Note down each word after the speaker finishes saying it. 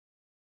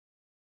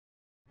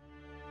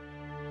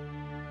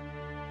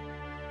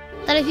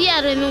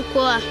tarbiyya domin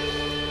kowa.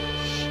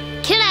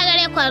 Kira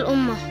gare ku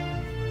al'umma,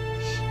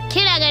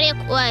 kira gare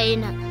ku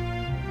uwayena.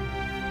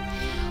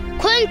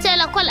 Kun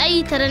talakwal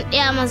ayi taron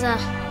ɗaya maza,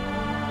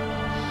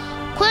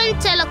 kun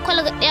talakwal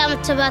ga ɗaya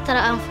mace ba ta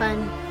da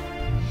amfani.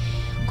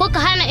 Kuka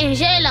hana in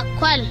je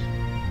lakwal,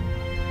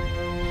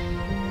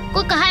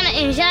 kuka hana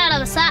in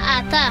jara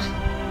sa'ata,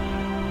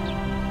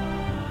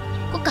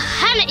 kuka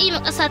hana ima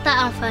ƙasa ta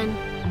amfani.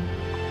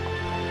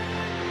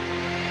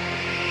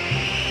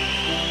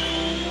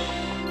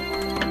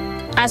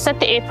 À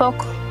cette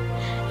époque,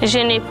 je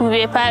ne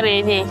pouvais pas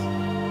rêver.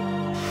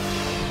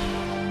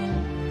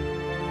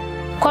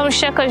 Comme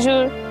chaque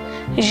jour,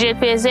 je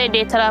faisais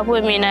des travaux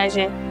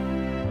ménagers.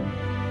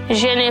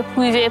 Je ne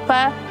pouvais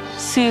pas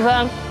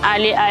souvent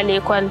aller à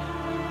l'école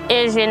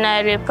et je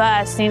n'arrivais pas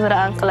à suivre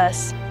en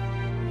classe.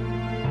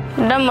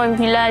 Dans mon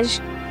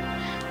village,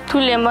 tout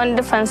le monde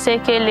pensait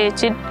que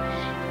l'étude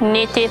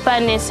n'était pas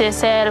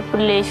nécessaire pour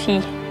les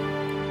filles.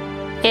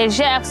 Et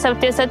j'ai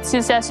accepté cette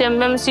situation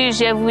même si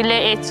je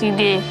voulais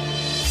étudier.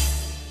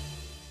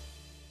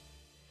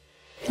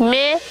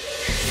 Mais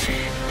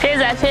peu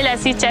à peu, la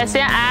situation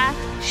a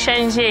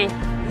changé.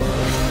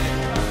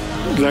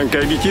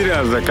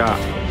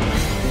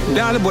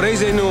 Dal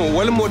Boraizeno,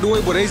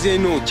 Walmodo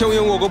Boraizeno,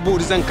 Choyan Wogo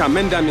Zanka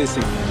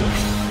Mendamensi.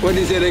 What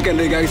is it? I can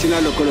regard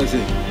the Colossi.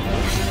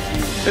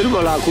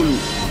 Elbola Kulu.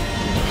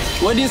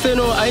 What is it?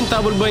 No, I'm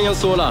Tabul Banyan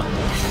Sola.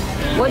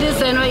 What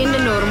is it? No, in the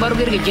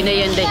Norburger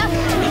Ginayande.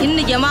 In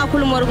the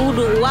Yamakul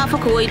Morgudu,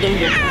 Wafak Waiting.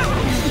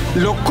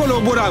 Locolo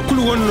Bora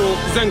Kuluano,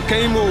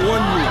 Zankaimo,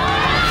 one.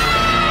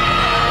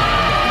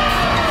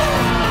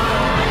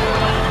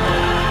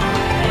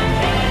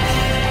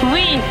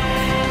 Oui,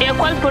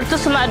 l'école pour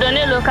tous m'a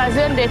donné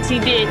l'occasion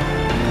d'étudier.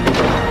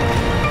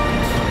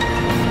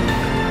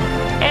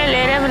 Et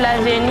les rêves de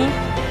l'avenir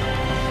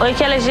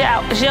auxquels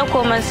j'ai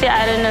commencé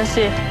à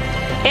renoncer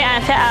et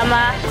enfin à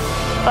ma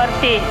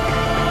portée.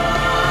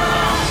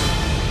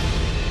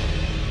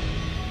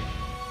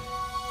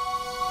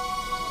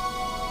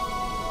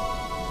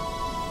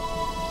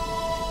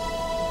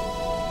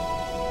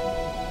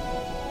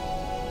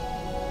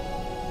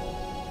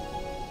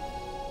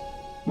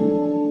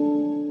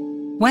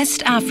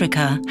 West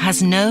Africa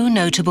has no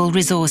notable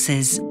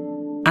resources,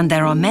 and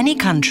there are many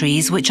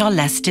countries which are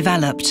less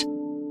developed.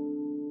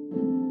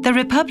 The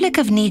Republic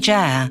of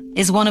Niger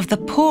is one of the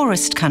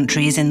poorest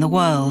countries in the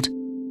world.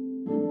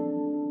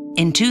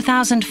 In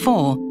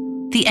 2004,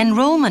 the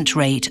enrollment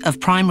rate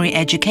of primary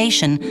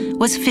education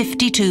was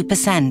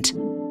 52%,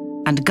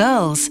 and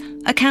girls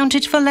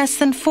accounted for less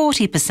than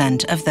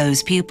 40% of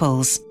those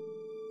pupils.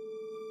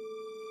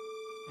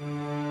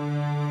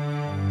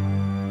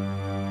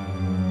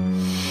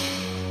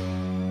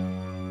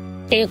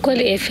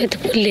 L'école est faite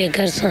pour les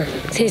garçons.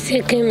 C'est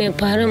ce que mes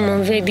parents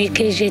m'avaient dit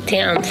que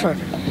j'étais enfant.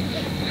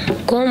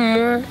 Comme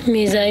moi,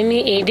 mes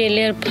amis aidaient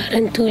leurs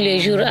parents tous les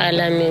jours à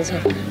la maison.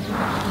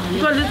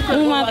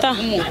 Mata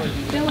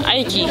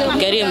aiki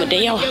gare mu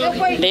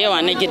da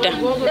yawa na gida.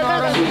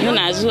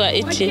 Muna zuwa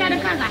ice,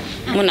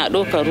 muna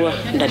ɗaukar ruwa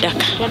da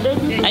daka.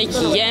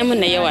 Aiki yayi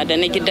mana yawa da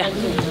na gida.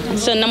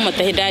 Sannan mu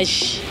tafi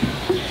daji.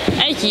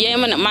 Aiki yayi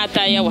mana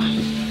mata yawa.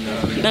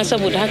 Dan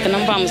saboda haka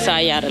nan ba mu sa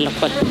yara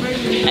lakwal.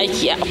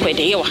 Aiki akwai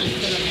da yawa.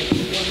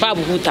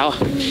 Babu hutawa.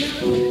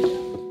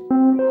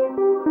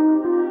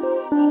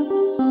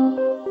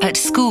 At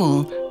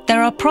school,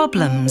 there are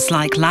problems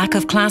like lack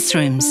of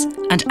classrooms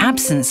and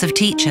absence of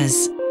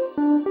teachers.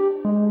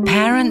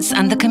 Parents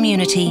and the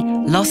community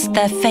lost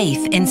their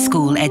faith in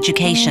school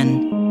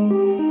education.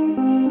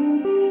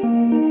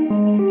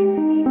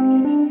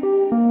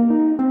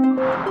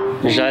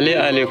 J'allais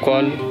à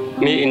l'école,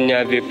 mais il n'y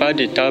avait pas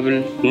de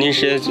table, ni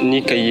chaise,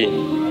 ni cahier.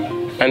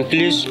 En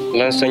plus,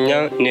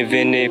 l'enseignant ne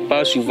venait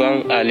pas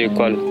souvent à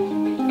l'école.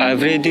 À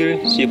vrai dire,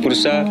 c'est pour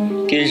ça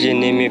que je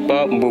n'aimais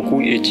pas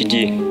beaucoup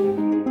étudier.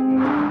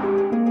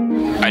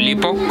 À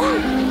l'époque,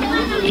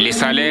 les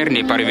salaires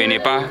ne parvenaient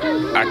pas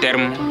à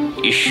terme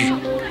échu.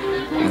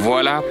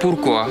 Voilà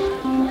pourquoi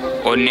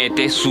on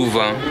était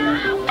souvent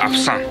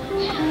absent.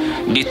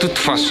 De toute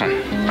façon,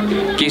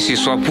 que ce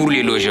soit pour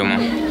les logements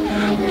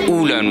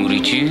ou la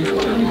nourriture,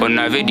 on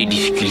avait des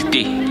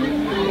difficultés.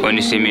 On ne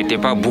se mettait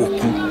pas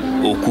beaucoup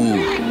au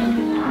cours.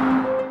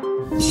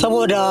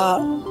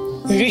 Saboda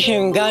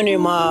rishin gane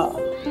ma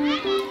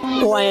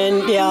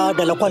uwayen ɗaya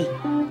da lakwal.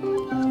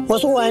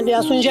 Wasu uwayen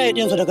ɗaya sun jaye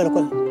ɗinsu daga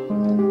lakwal.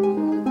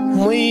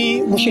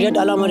 Mu shirya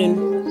da al'amarin,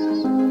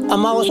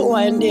 amma wasu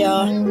uwayen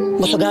ɗaya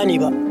ba su gane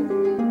ba.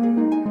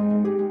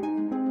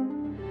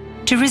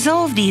 To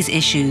resolve these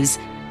issues,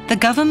 the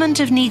government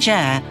of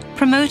Niger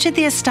promoted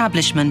the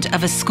establishment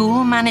of a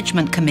school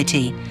management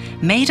committee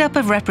made up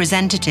of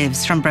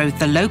representatives from both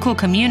the local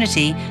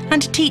community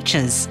and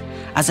teachers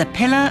as a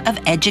pillar of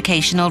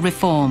educational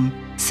reform,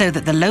 so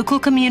that the local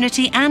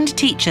community and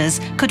teachers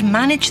could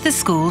manage the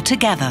school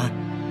together.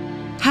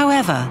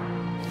 However,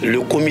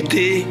 le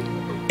comité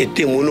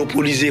était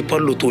monopolisé par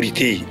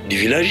l'autorité du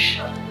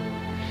village.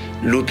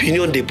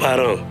 L'opinion des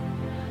parents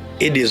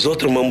et des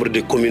autres membres de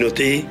la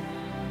communauté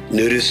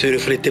ne se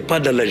reflétait pas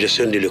dans la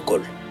gestion de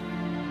l'école.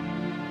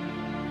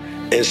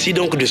 Ainsi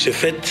donc, de ce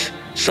fait,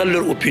 sans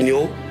leur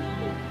opinion,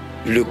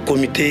 le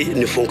comité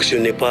ne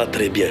fonctionnait pas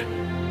très bien.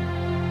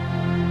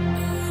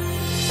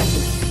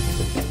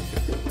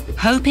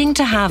 Hoping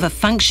to have a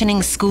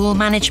functioning school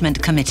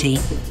management committee,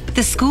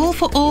 the School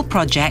for All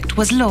project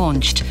was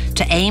launched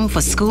to aim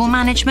for school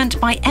management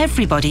by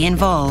everybody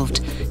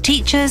involved: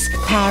 teachers,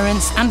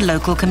 parents, and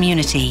local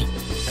community.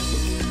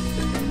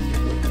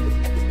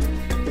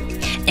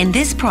 In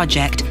this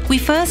project, we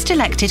first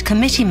elected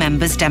committee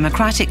members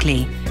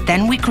democratically.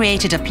 Then we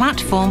created a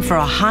platform for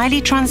a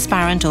highly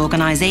transparent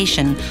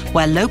organisation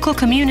where local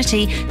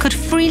community could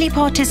freely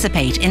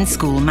participate in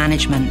school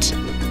management.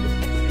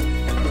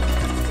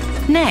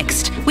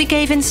 Next, we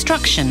gave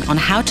instruction on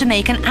how to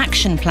make an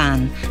action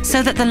plan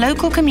so that the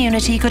local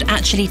community could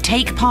actually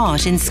take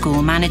part in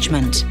school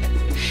management.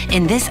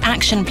 In this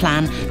action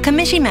plan,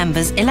 committee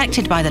members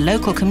elected by the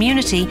local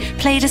community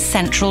played a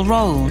central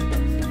role.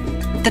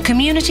 The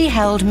community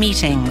held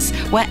meetings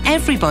where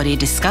everybody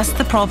discussed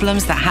the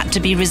problems that had to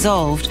be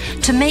resolved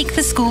to make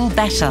the school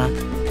better.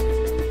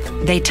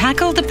 They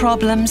tackled the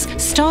problems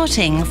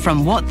starting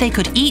from what they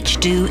could each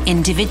do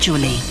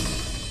individually.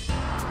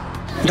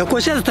 Da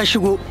kwashiyar ta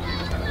shigo,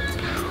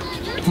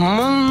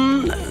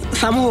 mun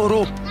samu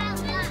horo,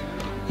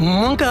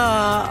 mun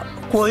ka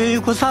koyi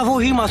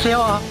kusafofi masu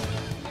yawa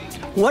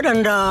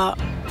waɗanda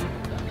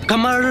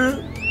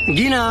kamar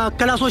gina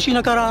kalasoshi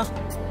na kara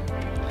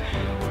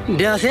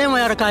da sai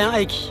mayar kayan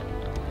aiki.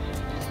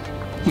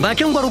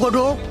 Bakin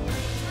gwargwado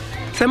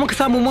sai muka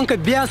samu mun ka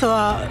biya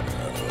sa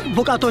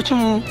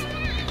bukatocin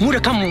mu da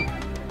kanmu.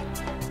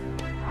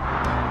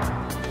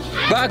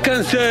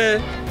 Bakan sai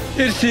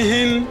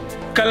irsihin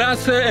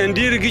kalas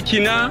endir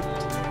gicina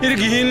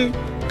irgihin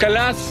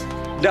kalas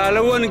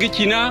dalawan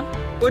gicina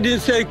odin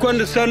sai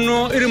kwanda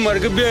sanno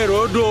irmarga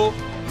bero do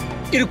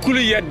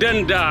irkulu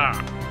yadanda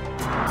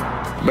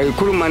bai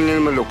kurman ne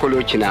mo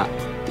lokolo cina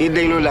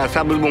idaino la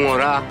sabul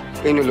bungora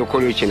ino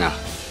lokolo cina.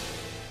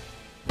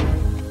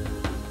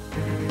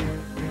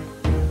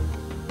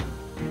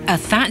 A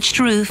thatched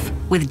roof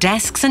with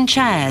desks and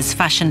chairs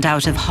fashioned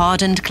out of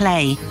hardened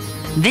clay.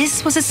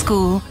 This was a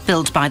school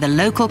built by the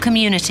local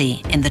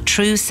community in the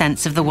true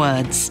sense of the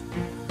words.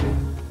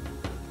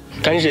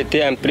 Quand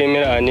j'étais en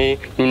première année,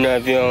 nous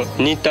n'avions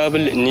ni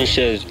table ni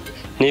chaise.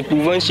 Ne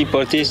pouvant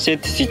supporter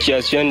cette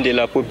situation de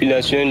la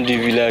population du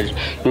village,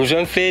 nous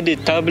avons fait des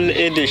tables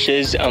et des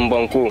chaises en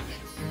banco.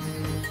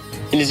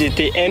 Ils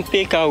étaient un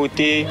peu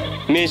chaotiques,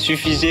 mais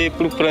suffisaient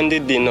pour prendre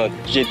des notes.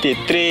 J'étais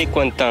très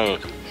content.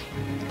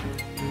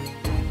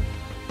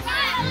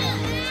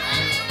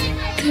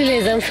 Tous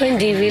les enfants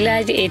du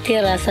village étaient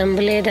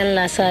rassemblés dans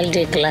la salle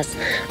de classe.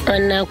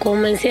 On a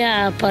commencé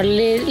à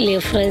parler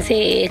le français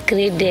et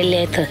écrire des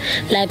lettres.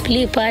 La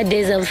plupart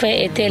des enfants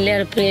étaient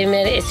leur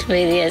première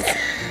expérience.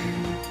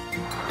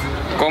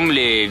 Comme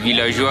les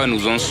villageois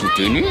nous ont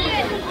soutenus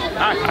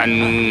en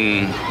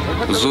nous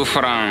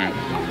offrant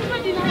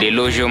des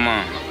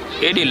logements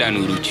et de la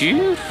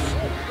nourriture,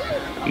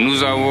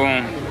 nous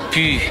avons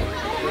pu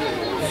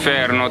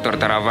faire notre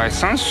travail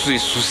sans se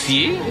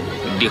soucier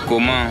de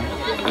comment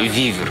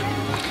vivre.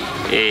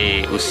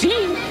 Et aussi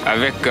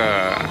avec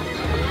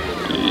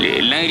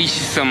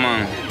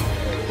l'enrichissement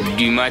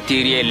du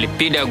matériel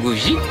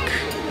pédagogique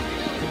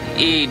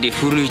et des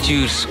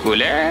fournitures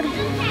scolaires,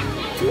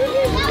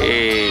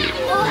 et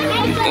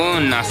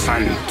on a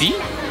senti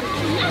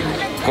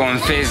qu'on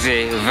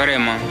faisait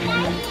vraiment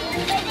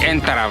un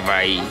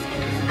travail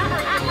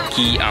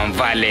qui en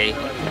valait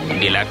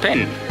de la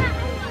peine.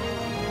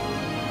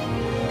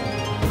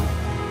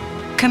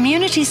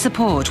 Community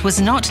support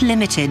was not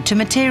limited to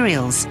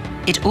materials.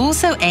 It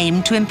also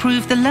aimed to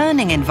improve the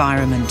learning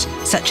environment,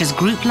 such as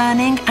group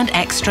learning and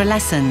extra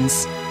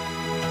lessons.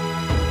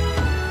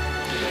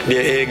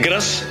 Et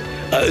grâce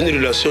à une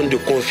relation de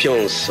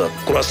confiance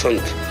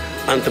croissante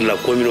entre la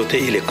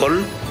communauté et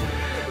l'école,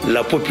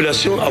 la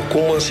population a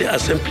commencé à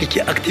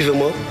s'impliquer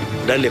activement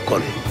dans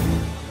l'école.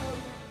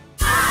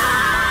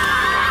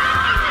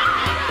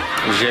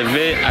 Je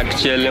vais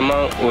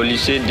actuellement au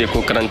lycée de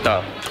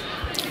Kokrantah.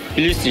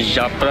 Plus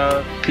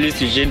j'apprends, plus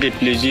j'ai de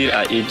plaisir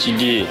à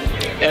étudier.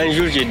 Un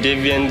jour, je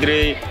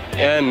deviendrai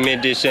un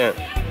médecin.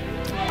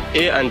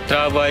 Et en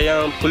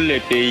travaillant pour le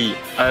pays,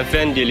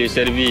 afin de le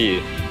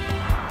servir.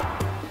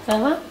 Ça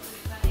va?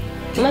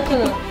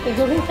 Maintenant,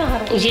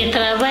 je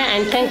travaille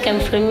en tant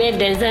qu'infirmière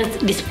dans un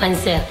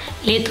dispensaire.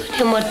 Le taux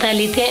de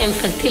mortalité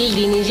infantile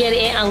du Niger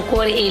est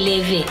encore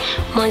élevé.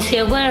 Mon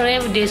second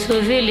rêve de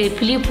sauver le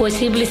plus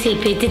possible ces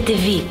petites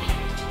vies.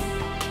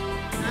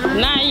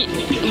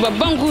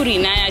 Babban guri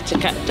na ya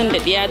cika tunda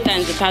diyata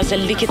yanzu ta san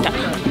likita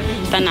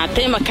tana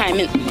taimaka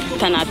min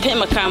tana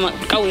taimaka ma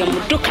kauyen mu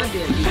duka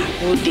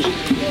gode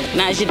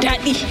na ji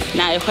daɗi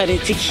na yi farin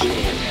ciki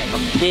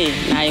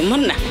na yi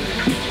murna.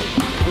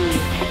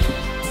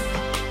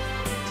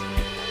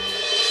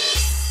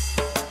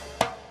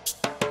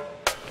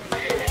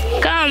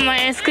 Quand on m'a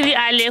inscrit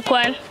à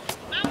l'école,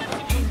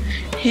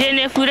 je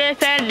ne pourrais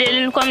faire de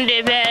l'une comme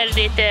des vers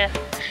de terre.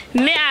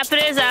 Mais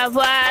après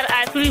avoir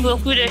appris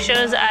beaucoup de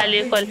choses à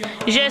l'école,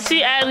 je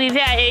suis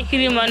arrivée à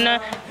écrire mon nom,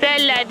 faire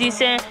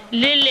l'addition,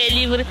 lire les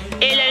livres,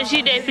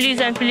 élargir de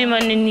plus en plus mon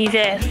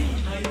univers.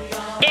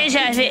 Et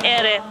j'avais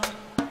erreur.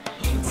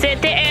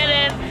 C'était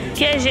erreur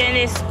que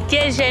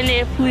je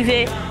ne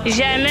pouvais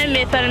jamais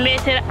me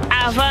permettre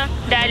avant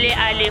d'aller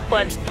à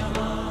l'école.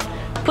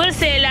 Pour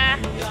cela,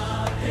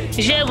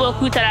 j'ai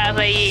beaucoup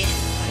travaillé.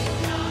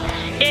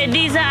 Et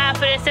 10 ans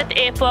après cette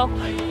époque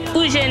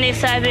où je ne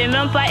savais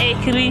même pas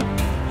écrire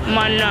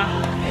mon nom,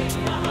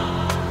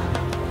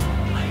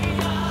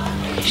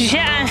 j'ai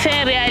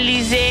enfin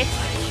réalisé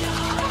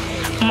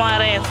mon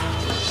rêve.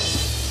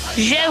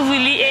 J'ai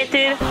voulu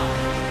être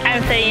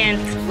enseignante.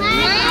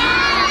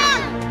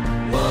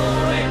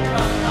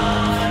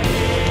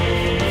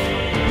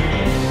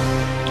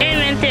 Et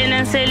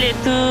maintenant, c'est le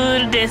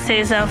tour de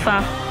ces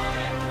enfants.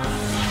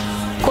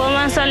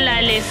 Commençons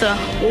la leçon.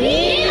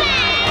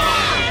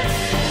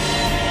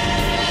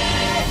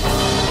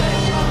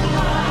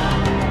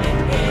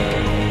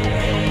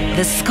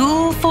 The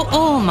School for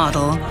All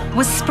model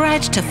was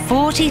spread to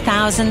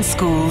 40,000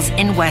 schools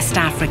in West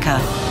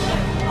Africa.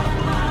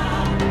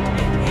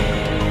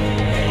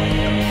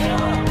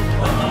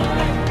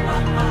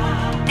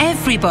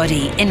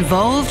 Everybody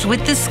involved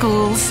with the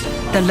schools,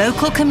 the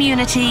local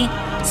community,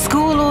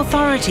 school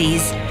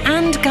authorities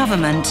and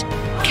government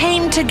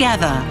came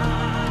together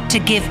to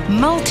give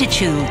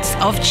multitudes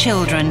of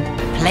children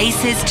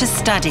places to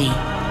study.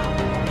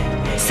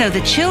 So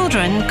the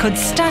children could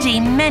study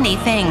many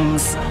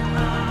things,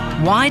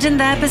 widen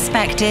their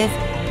perspective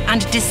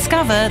and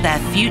discover their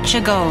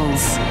future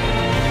goals.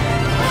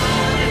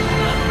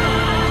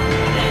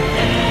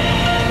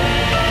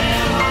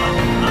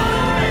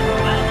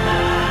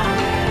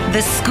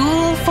 The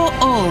School for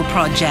All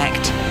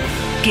project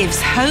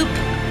gives hope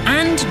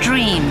and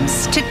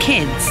dreams to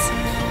kids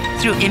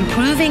through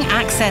improving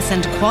access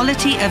and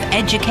quality of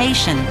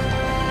education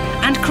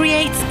and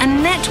creates a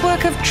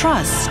network of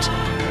trust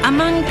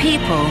among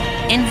people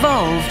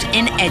involved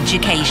in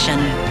education.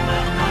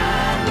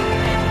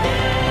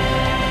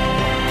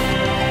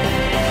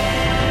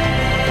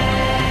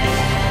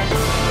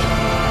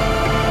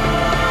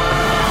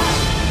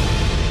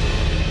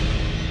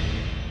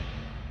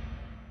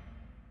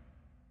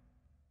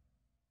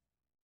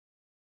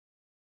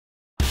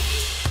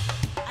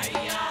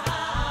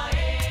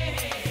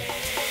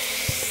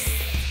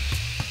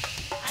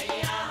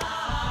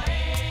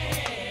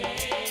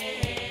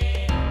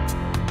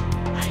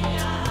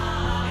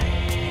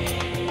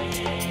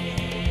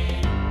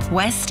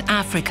 West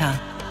Africa,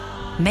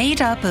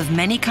 made up of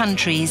many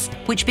countries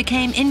which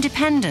became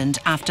independent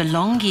after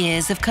long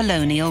years of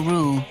colonial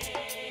rule.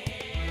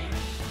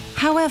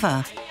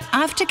 However,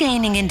 after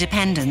gaining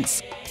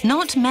independence,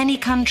 not many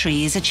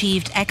countries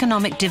achieved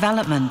economic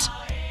development,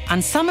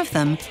 and some of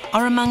them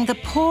are among the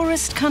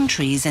poorest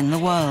countries in the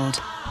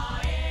world.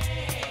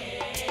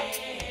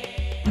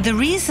 The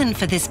reason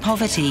for this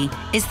poverty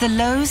is the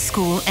low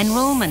school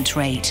enrollment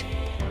rate.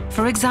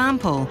 For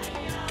example,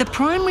 the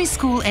primary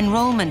school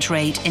enrollment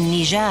rate in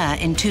Niger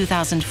in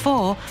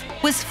 2004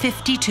 was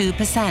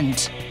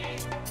 52%.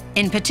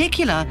 In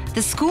particular,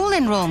 the school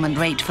enrollment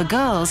rate for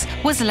girls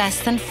was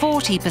less than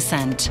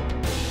 40%.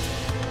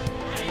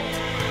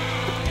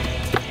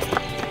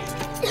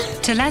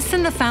 To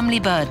lessen the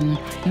family burden,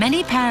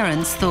 many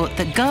parents thought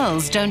that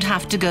girls don't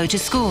have to go to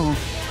school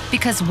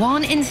because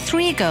 1 in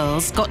 3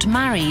 girls got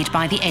married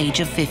by the age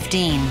of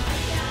 15.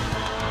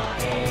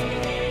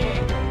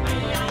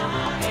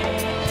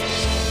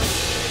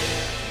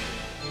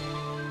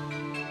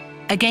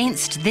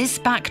 Against this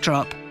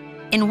backdrop,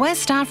 in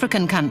West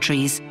African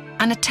countries,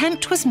 an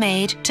attempt was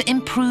made to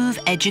improve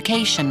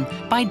education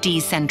by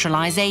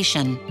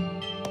decentralization.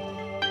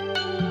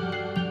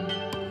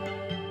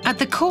 At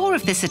the core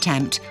of this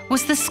attempt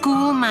was the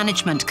School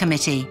Management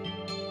Committee.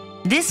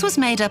 This was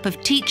made up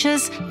of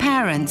teachers,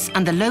 parents,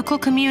 and the local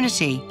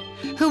community,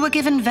 who were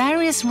given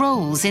various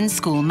roles in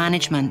school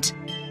management.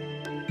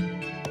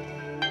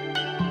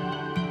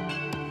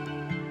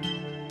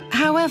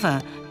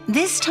 However,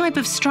 this type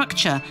of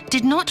structure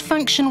did not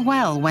function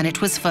well when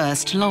it was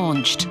first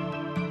launched.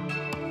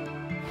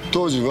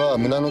 当時は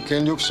村の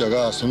権力者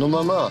がその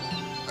まま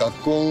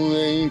学校運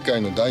営委員会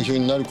の代表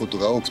になること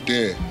が多く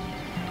て、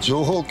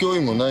情報共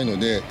有もないの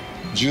で、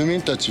住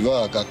民たち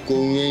は学校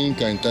運営委員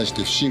会に対し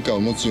て不信感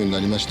を持つようにな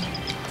りました。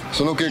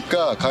その結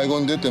果、会合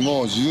に出て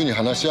も自由に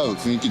話し合う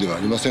雰囲気ではあ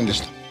りませんでし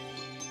た。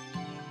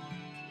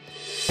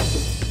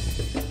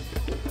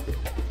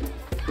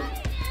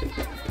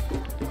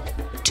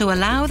To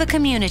allow the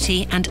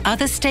community and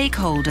other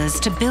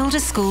stakeholders to build a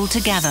school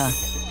together.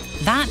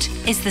 That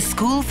is the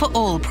School for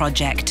All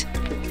project.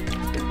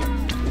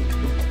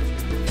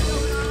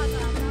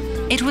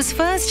 It was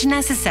first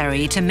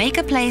necessary to make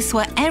a place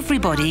where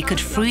everybody could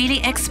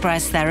freely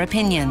express their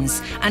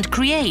opinions and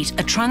create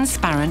a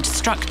transparent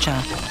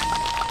structure.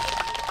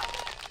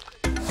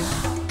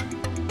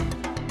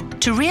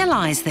 To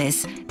realize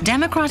this,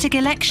 democratic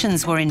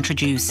elections were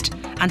introduced,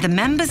 and the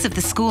members of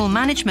the school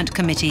management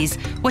committees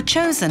were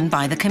chosen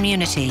by the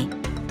community.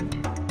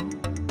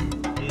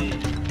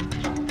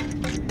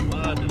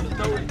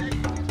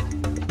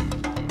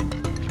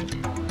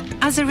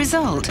 As a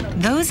result,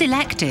 those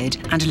elected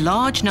and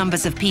large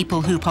numbers of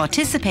people who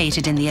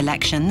participated in the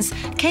elections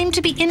came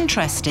to be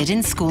interested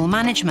in school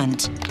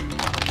management.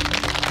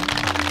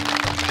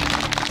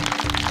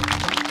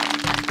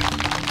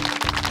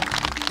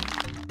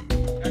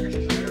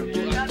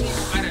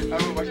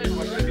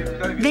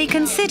 They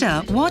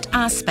consider what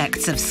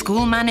aspects of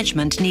school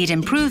management need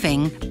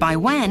improving, by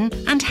when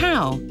and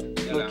how.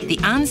 The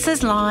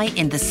answers lie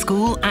in the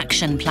School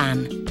Action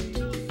Plan.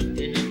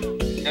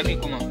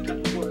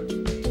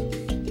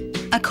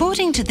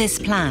 According to this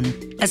plan,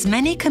 as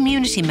many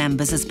community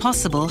members as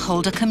possible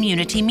hold a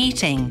community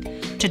meeting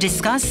to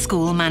discuss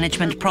school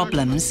management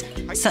problems,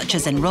 such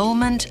as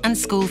enrollment and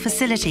school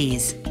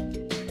facilities.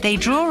 They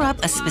draw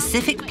up a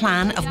specific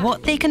plan of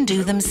what they can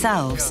do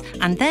themselves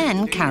and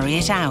then carry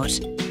it out.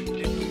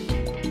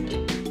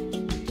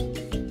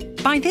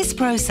 By this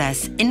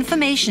process,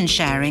 information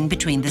sharing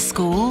between the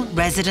school,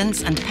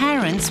 residents and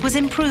parents was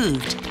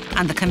improved,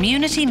 and the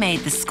community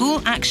made the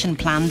School Action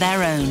Plan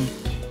their own.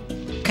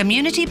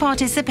 Community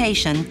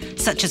participation,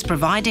 such as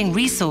providing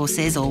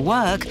resources or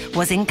work,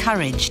 was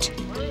encouraged.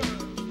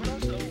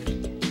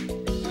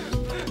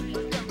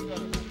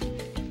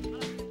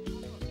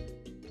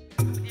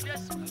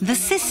 The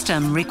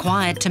system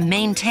required to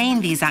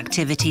maintain these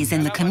activities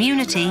in the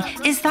community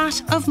is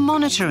that of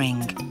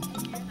monitoring.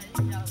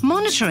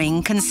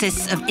 Monitoring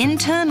consists of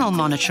internal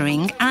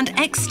monitoring and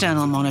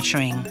external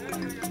monitoring.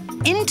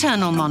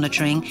 Internal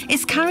monitoring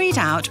is carried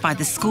out by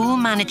the School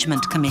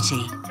Management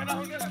Committee.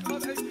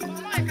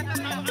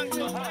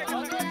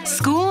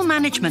 School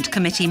Management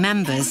Committee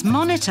members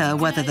monitor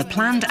whether the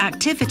planned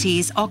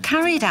activities are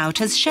carried out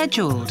as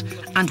scheduled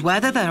and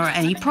whether there are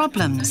any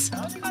problems.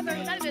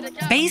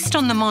 Based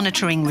on the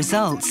monitoring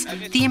results,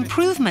 the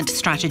improvement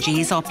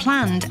strategies are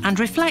planned and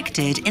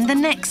reflected in the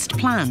next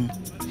plan.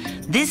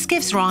 This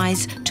gives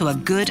rise to a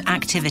good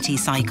activity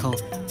cycle.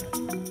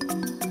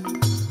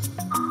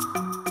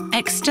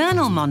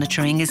 External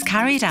monitoring is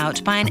carried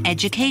out by an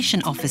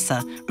education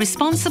officer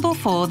responsible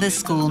for the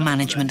School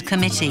Management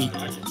Committee.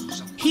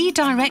 He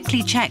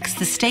directly checks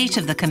the state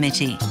of the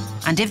committee,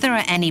 and if there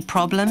are any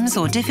problems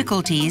or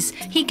difficulties,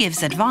 he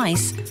gives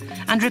advice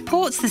and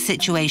reports the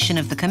situation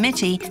of the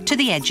committee to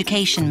the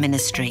Education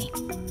Ministry.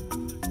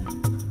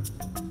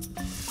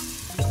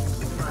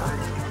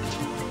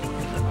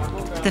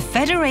 The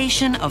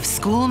Federation of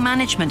School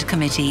Management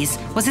Committees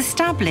was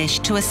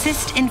established to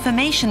assist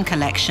information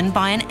collection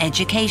by an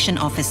education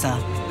officer.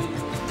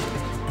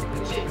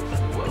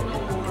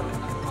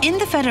 In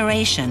the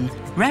Federation,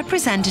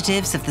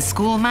 representatives of the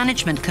School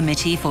Management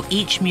Committee for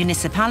each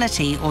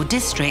municipality or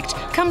district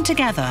come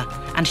together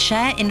and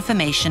share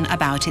information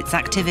about its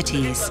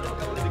activities.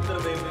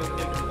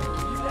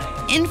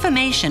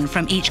 Information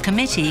from each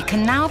committee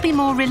can now be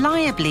more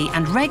reliably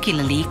and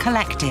regularly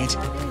collected.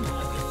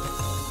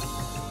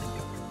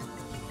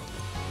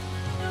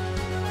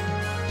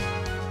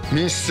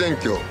民主選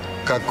挙、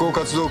学校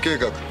活動計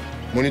画、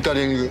モニタ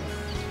リング、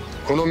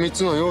この3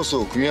つの要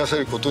素を組み合わせ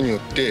ることによっ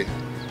て、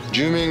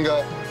住民が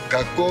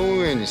学校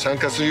運営に参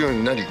加するよう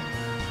になり、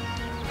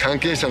関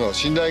係者の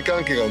信頼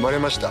関係が生まれ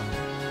ました。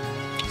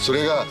そ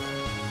れが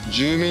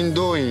住民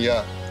動員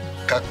や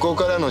学校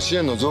からの支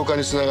援の増加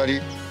につながり、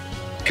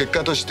結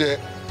果として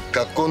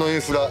学校のイ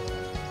ンフラ、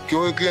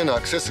教育へのア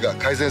クセスが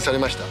改善され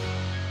ました。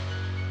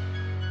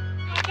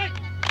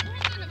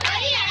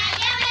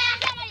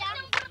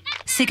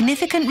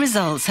Significant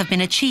results have been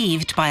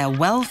achieved by a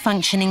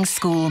well-functioning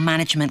school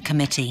management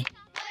committee.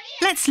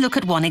 Let's look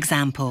at one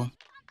example.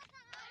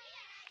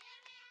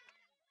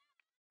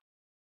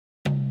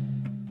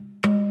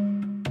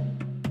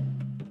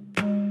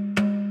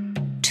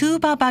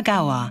 Tuba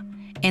Bagawa,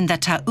 in the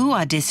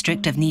Taua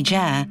district of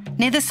Niger,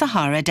 near the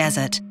Sahara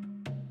Desert.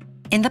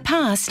 In the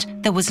past,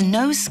 there was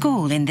no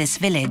school in this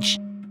village.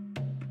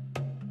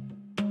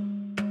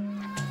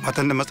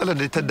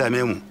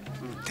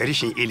 ta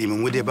rashin ilimi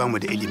mu dai bamu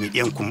da ilimi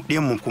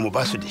ɗiyan kuma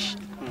ba su da shi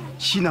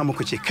shi na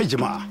muka ce kai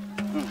jama'a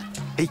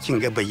aikin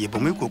gaba ba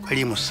mu yi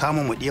kokari mu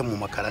samu mu ɗiyan mu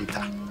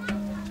makaranta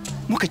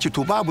muka ce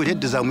to babu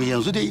yadda za mu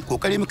yanzu dai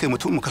kokari muka yi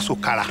mutum muka so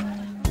kara.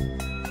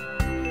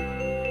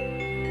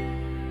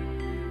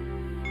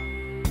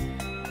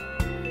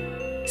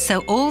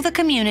 So all the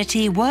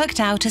community worked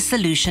out a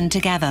solution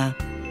together.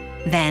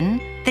 Then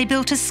they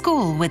built a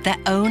school with their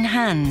own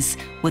hands,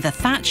 with a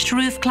thatched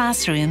roof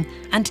classroom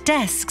and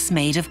desks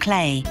made of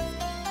clay.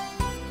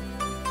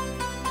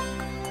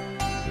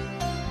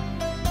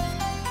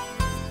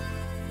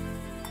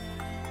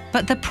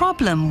 But the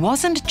problem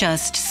wasn't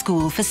just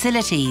school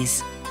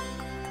facilities.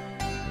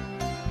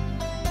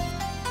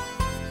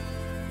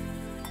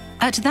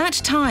 At that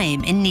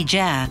time in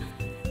Niger,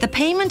 the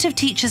payment of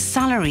teachers'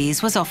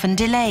 salaries was often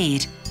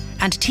delayed,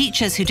 and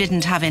teachers who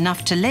didn't have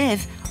enough to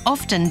live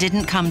often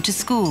didn't come to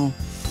school.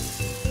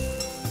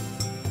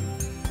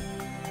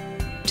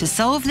 To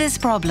solve this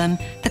problem,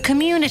 the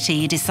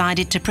community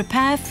decided to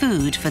prepare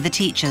food for the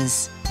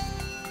teachers.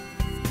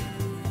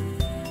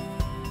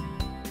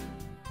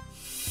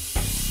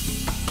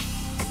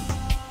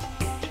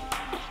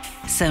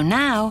 So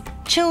now,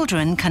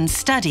 children can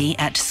study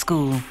at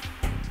school.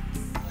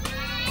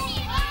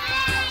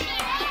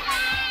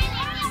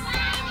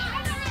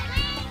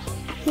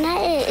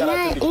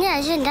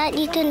 Ina jin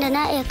daɗi tun da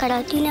na iya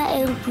karatu na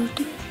iya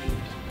rubutu.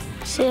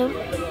 C'est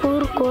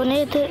pour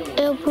connaître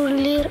et pour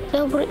lire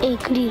et pour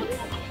écrire.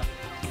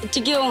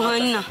 Tigi on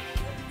hanna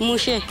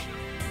mushe.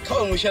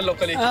 Kawai mushe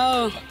lokale.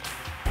 Oh.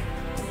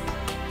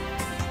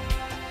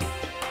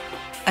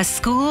 A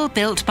school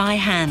built by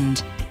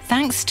hand,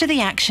 thanks to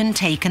the action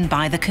taken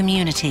by the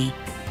community.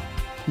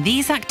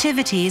 These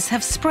activities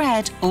have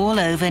spread all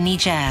over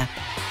Niger.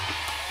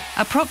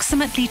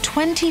 Approximately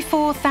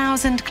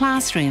 24,000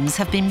 classrooms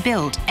have been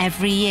built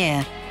every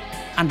year,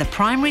 and the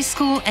primary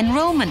school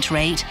enrollment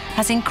rate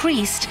has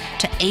increased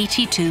to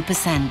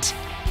 82%.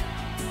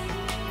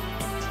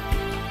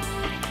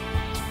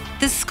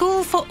 The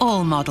School for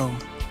All model,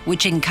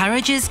 which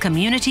encourages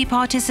community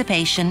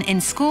participation in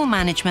school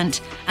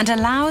management and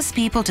allows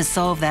people to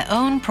solve their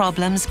own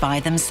problems by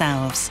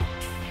themselves.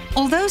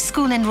 Although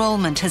school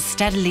enrollment has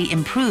steadily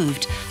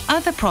improved,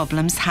 other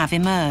problems have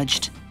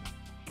emerged.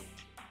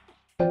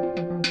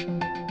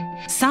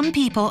 Some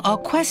people are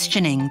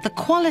questioning the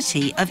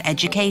quality of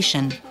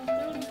education.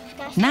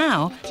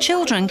 Now,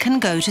 children can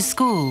go to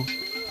school.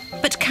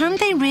 But can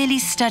they really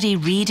study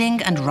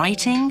reading and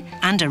writing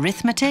and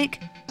arithmetic?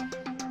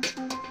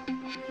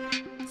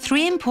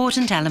 Three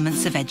important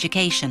elements of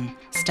education: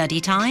 study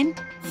time,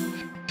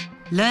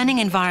 learning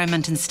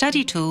environment and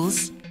study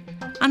tools,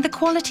 and the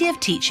quality of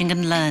teaching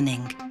and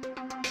learning.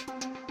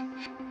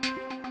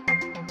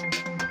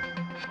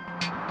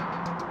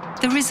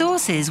 The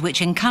resources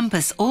which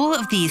encompass all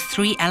of these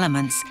three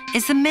elements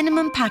is the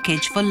minimum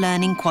package for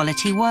learning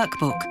quality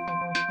workbook.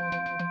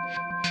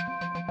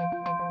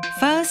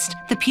 First,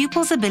 the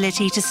pupil's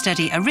ability to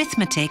study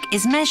arithmetic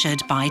is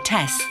measured by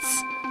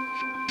tests.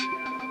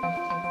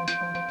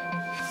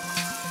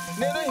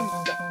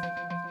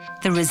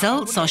 The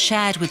results are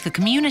shared with the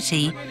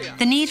community,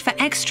 the need for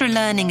extra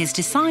learning is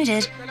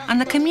decided, and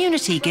the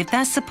community give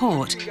their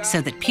support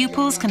so that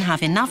pupils can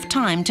have enough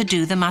time to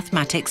do the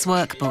mathematics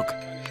workbook.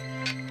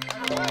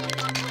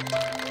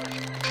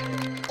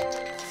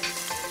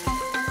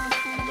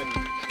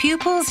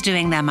 Pupils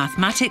doing their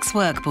mathematics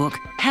workbook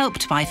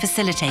helped by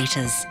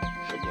facilitators.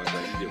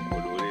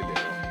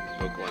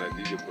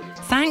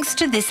 Thanks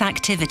to this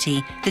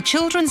activity, the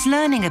children's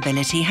learning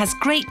ability has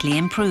greatly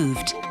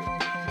improved.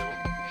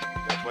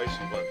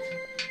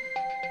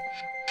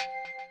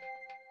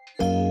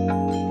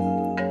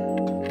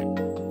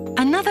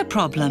 Another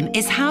problem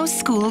is how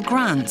school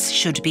grants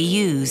should be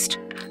used.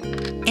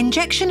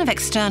 Injection of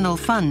external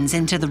funds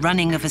into the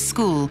running of a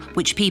school,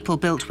 which people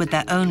built with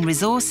their own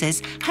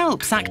resources,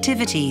 helps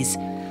activities,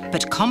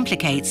 but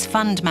complicates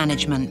fund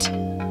management.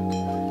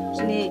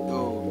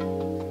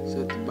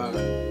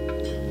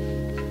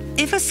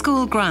 If a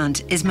school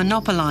grant is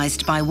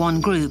monopolized by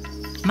one group,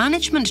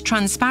 management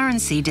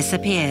transparency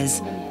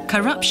disappears,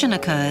 corruption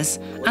occurs,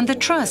 and the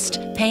trust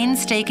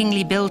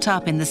painstakingly built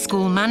up in the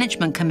school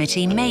management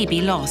committee may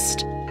be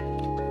lost.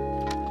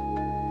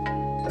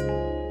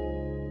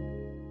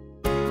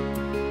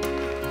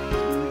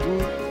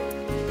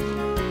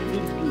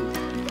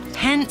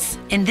 Hence,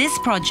 in this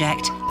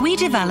project, we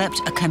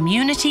developed a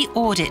community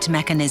audit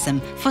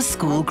mechanism for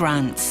school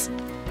grants.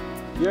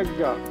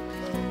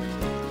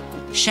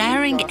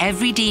 Sharing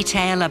every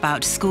detail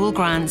about school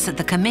grants at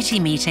the committee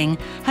meeting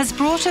has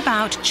brought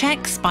about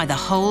checks by the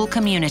whole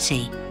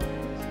community.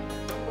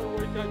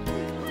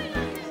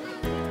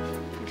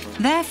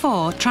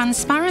 Therefore,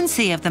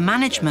 transparency of the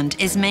management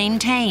is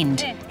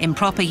maintained,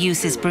 improper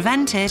use is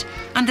prevented,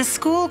 and the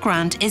school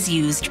grant is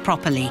used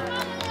properly.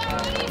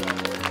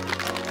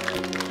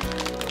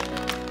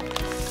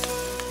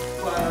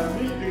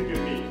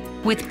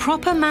 With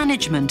proper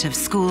management of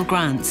school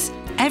grants,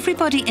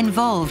 everybody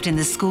involved in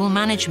the school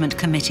management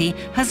committee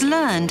has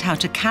learned how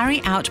to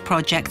carry out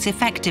projects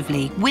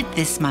effectively with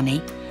this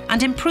money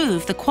and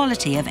improve the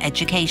quality of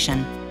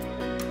education.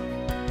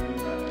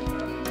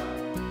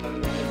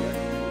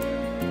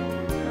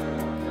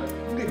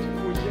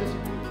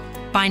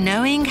 By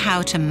knowing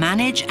how to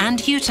manage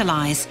and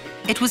utilize,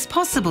 it was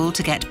possible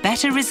to get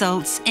better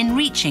results in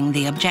reaching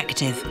the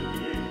objective.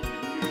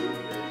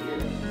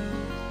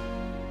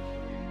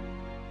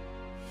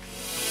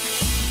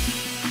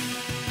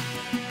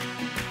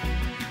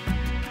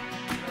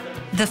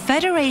 The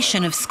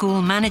Federation of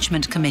School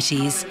Management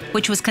Committees,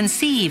 which was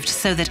conceived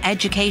so that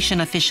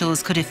education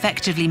officials could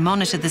effectively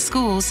monitor the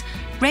schools,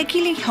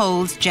 regularly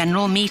holds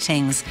general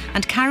meetings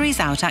and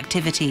carries out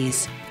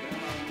activities.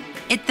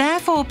 It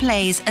therefore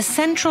plays a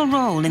central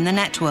role in the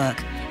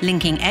network,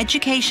 linking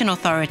education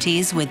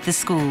authorities with the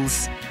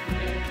schools.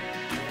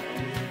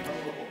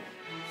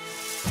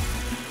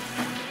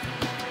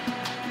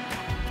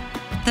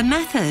 The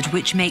method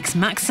which makes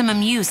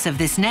maximum use of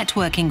this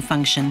networking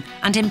function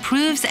and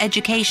improves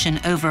education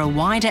over a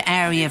wider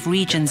area of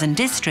regions and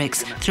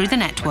districts through the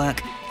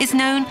network is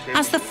known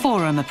as the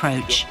forum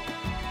approach.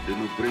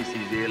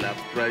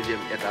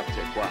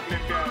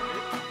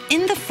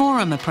 In the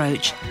forum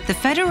approach, the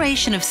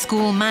Federation of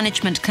School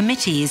Management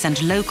Committees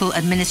and local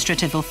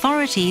administrative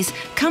authorities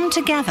come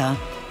together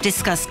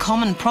discuss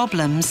common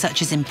problems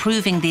such as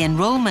improving the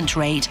enrollment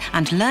rate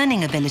and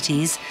learning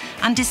abilities,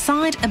 and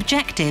decide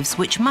objectives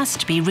which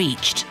must be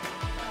reached.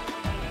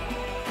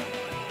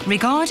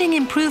 Regarding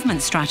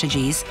improvement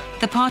strategies,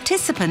 the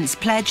participants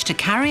pledge to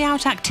carry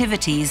out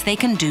activities they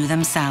can do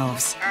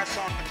themselves.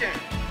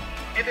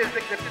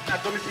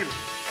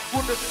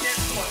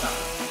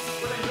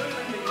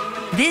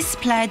 This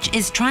pledge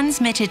is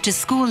transmitted to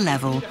school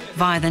level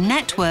via the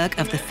network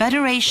of the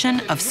Federation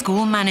of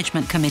School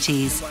Management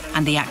Committees,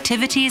 and the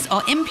activities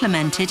are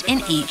implemented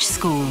in each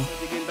school.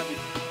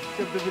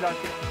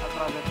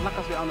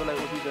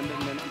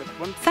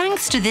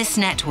 Thanks to this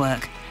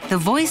network, the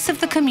voice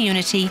of the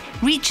community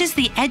reaches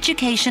the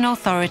education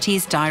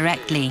authorities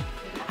directly,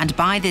 and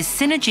by this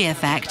synergy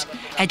effect,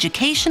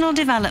 educational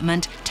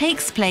development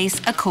takes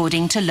place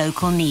according to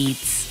local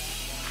needs.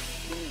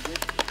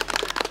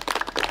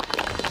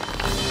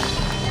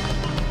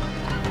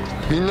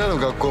みんなの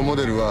学校モ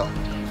デルは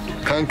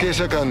関係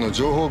者間の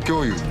情報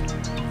共有、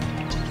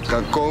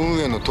学校運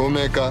営の透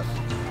明化、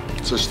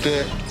そし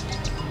て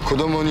子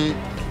どもに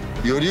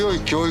より良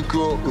い教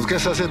育を受け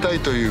させたい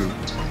という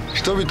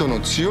人々の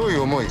強い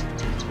思い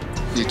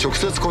に直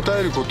接応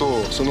えること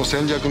をその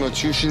戦略の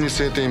中心に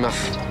据えていま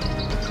す。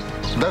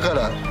だか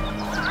ら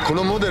こ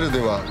のモデルで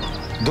は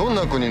どん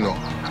な国の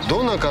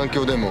どんな環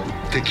境でも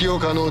適用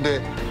可能で、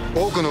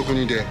多くの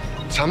国で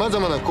さまざ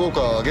まな効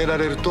果を上げら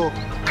れると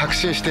確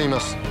信していま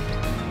す。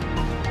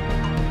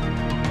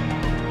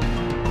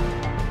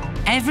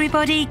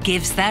Everybody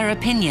gives their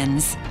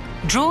opinions,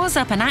 draws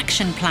up an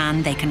action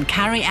plan they can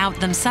carry out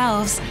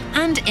themselves,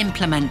 and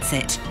implements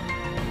it.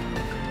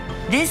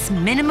 This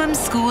minimum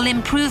school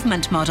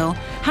improvement model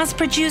has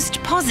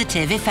produced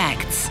positive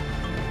effects.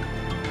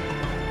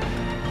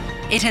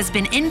 It has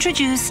been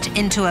introduced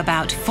into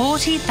about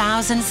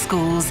 40,000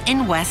 schools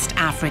in West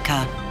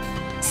Africa.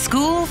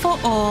 School for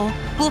All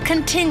will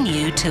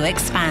continue to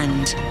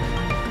expand.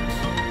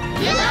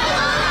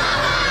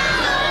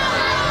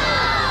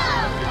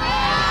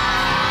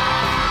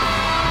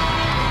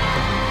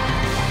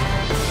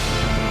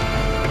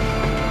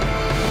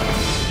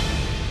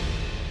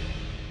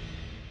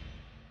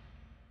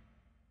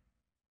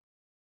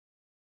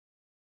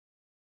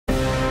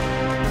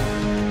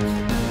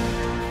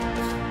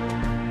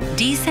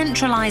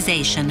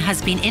 Decentralization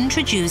has been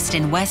introduced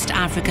in West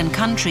African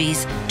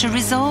countries to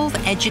resolve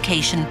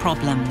education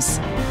problems.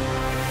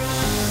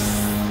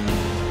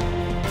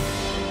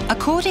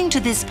 According to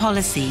this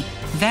policy,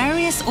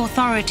 various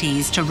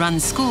authorities to run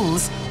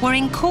schools were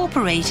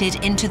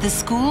incorporated into the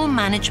school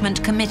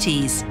management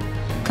committees,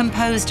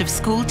 composed of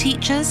school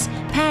teachers,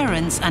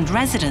 parents, and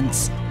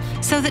residents,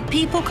 so that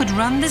people could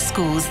run the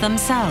schools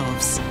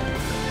themselves.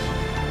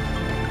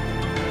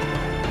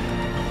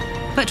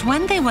 But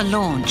when they were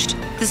launched,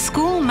 the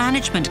school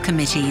management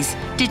committees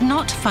did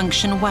not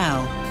function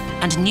well,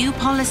 and new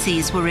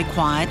policies were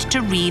required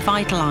to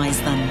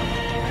revitalize them.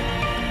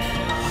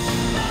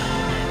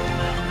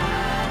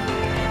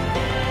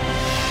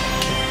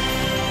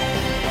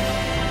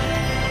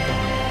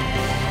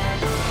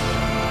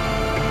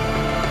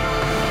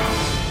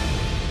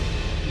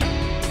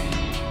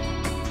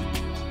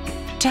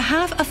 To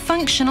have a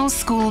functional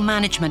school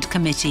management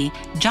committee,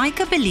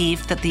 JICA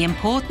believed that the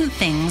important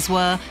things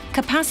were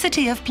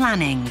capacity of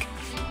planning,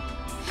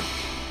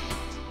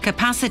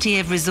 capacity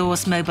of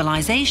resource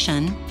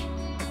mobilization,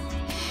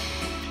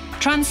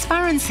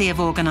 transparency of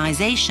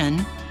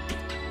organization,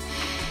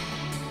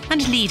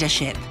 and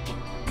leadership.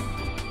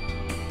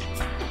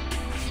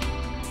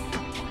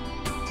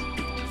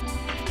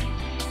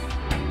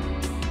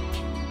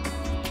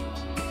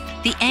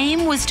 The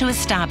aim was to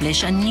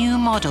establish a new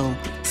model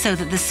so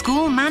that the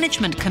school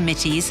management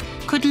committees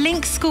could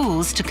link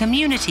schools to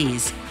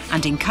communities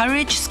and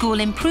encourage school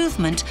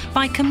improvement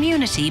by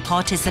community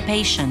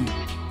participation.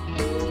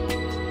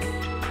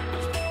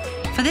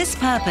 For this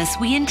purpose,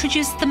 we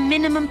introduced the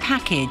minimum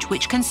package,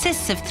 which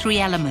consists of 3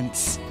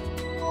 elements.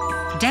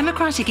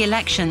 Democratic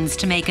elections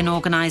to make an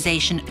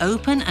organization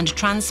open and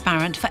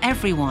transparent for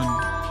everyone.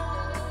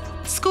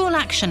 School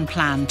action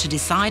plan to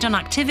decide on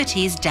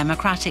activities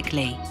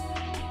democratically.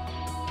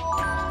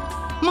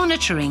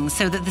 Monitoring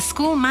so that the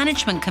school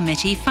management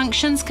committee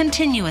functions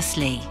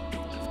continuously.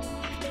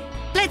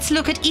 Let's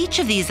look at each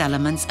of these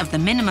elements of the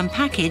minimum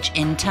package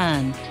in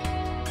turn.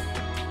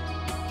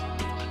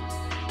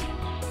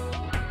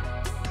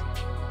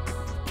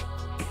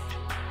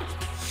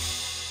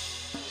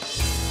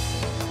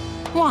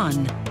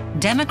 One,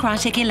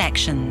 democratic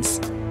elections.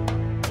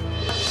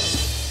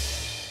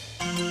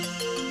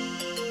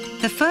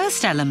 The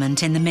first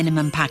element in the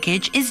minimum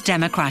package is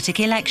democratic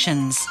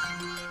elections.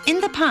 In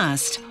the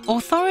past,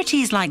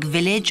 authorities like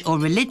village or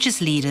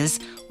religious leaders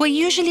were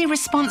usually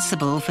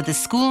responsible for the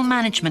school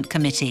management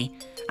committee,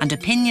 and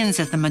opinions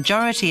of the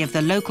majority of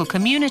the local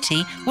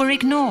community were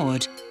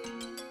ignored.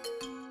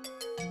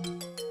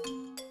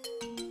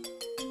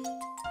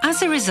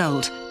 As a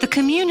result, the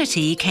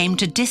community came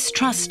to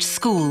distrust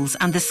schools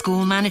and the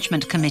school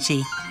management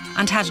committee,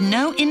 and had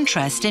no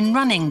interest in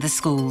running the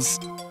schools.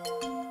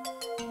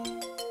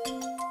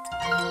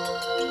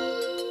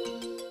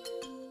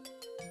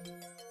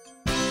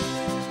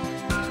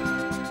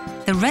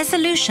 The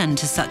resolution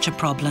to such a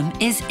problem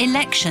is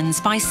elections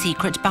by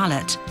secret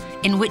ballot,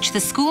 in which the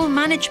school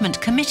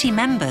management committee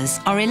members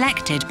are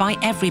elected by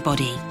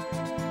everybody.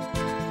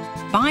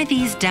 By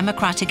these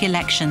democratic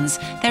elections,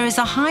 there is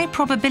a high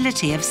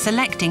probability of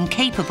selecting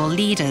capable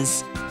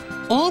leaders.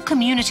 All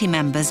community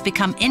members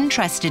become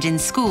interested in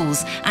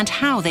schools and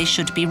how they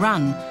should be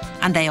run,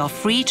 and they are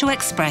free to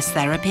express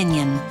their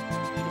opinion.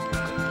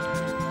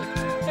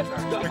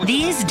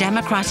 These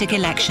democratic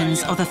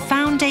elections are the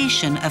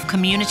foundation of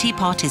community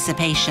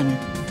participation.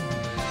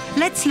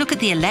 Let's look at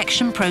the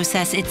election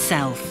process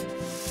itself.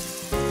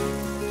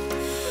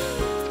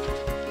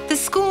 The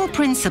school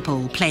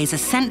principal plays a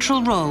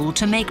central role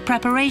to make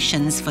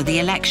preparations for the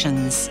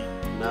elections.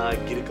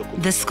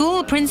 The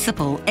school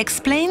principal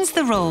explains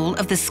the role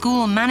of the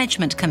school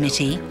management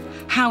committee,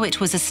 how it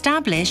was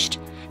established,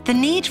 the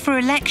need for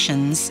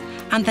elections,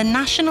 and the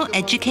national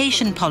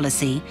education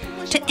policy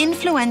to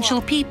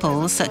influential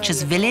people such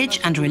as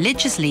village and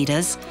religious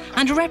leaders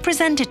and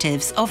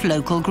representatives of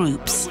local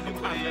groups.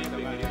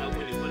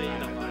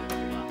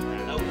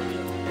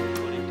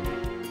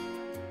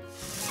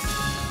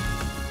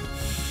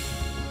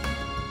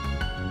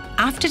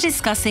 After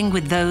discussing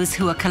with those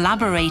who are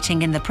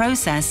collaborating in the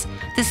process,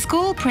 the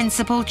school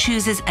principal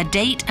chooses a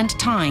date and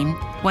time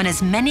when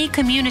as many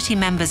community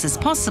members as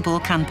possible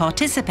can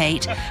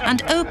participate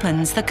and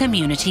opens the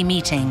community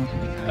meeting.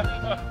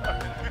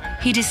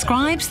 He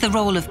describes the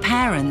role of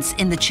parents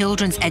in the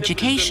children's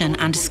education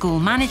and school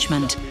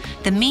management,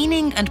 the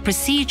meaning and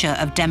procedure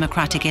of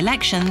democratic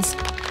elections,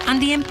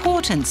 and the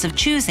importance of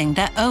choosing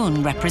their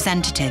own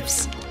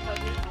representatives.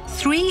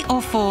 3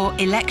 or 4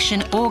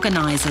 election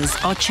organisers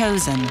are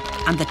chosen,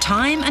 and the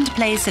time and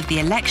place of the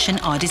election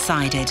are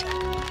decided.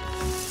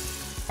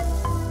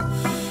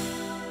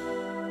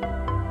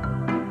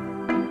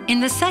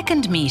 In the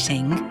second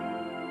meeting,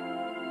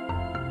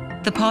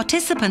 the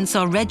participants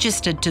are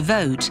registered to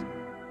vote,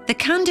 the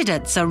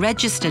candidates are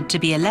registered to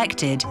be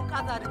elected,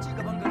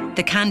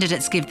 the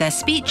candidates give their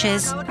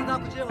speeches,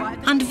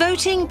 and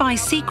voting by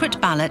secret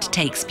ballot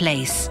takes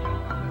place.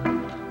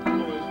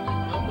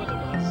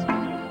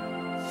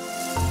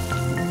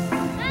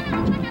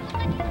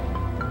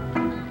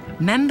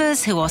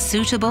 Members who are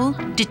suitable,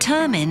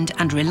 determined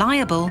and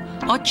reliable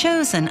are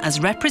chosen as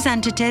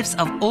representatives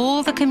of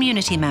all the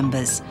community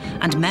members,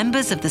 and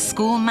members of the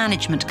school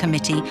management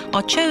committee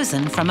are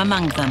chosen from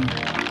among them.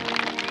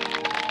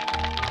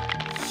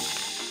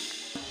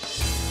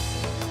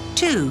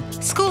 2.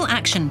 School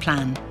Action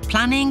Plan: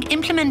 Planning,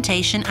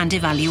 Implementation and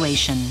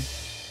Evaluation.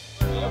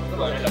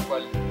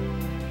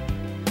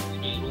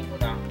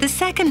 The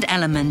second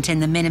element in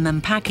the minimum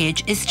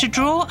package is to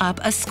draw up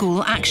a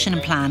school action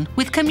plan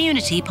with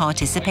community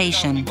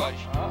participation.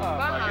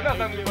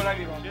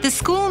 The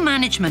School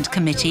Management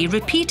Committee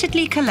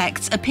repeatedly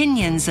collects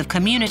opinions of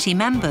community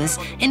members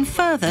in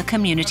further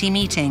community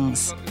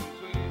meetings.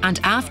 And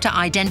after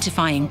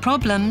identifying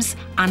problems,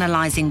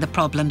 analysing the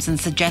problems and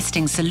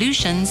suggesting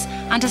solutions,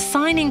 and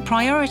assigning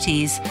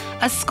priorities,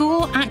 a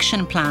school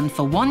action plan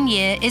for 1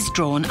 year is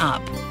drawn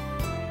up.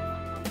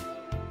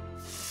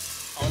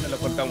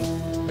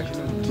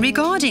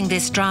 Regarding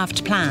this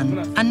draft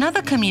plan,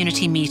 another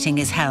community meeting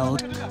is held.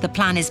 The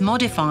plan is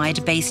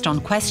modified based on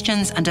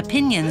questions and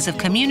opinions of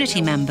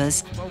community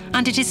members,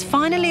 and it is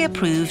finally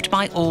approved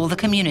by all the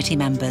community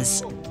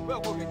members.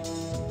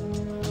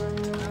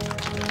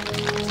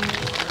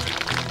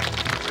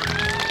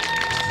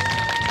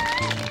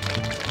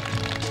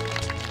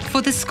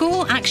 For the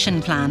school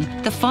action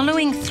plan, the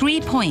following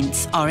 3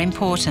 points are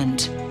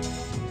important.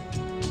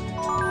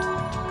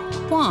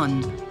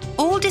 1.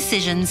 All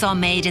decisions are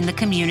made in the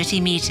community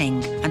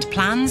meeting, and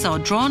plans are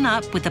drawn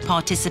up with the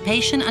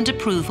participation and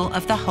approval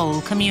of the whole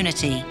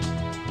community.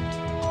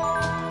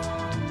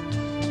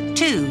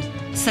 2.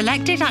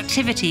 Selected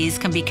activities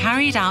can be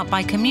carried out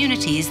by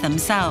communities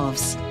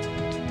themselves.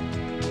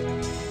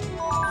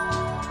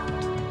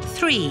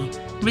 3.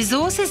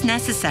 Resources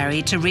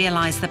necessary to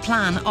realise the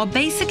plan are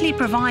basically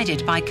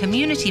provided by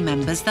community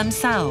members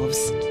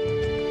themselves.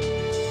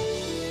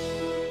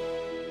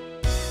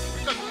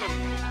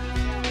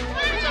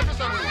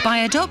 By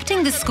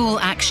adopting the school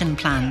action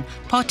plan,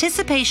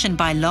 participation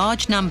by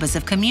large numbers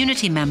of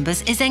community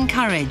members is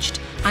encouraged,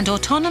 and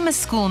autonomous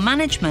school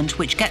management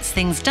which gets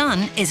things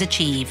done is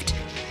achieved.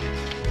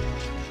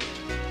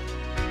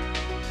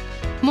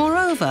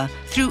 Moreover,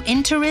 through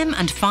interim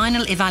and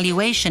final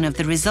evaluation of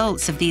the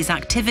results of these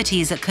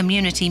activities at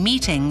community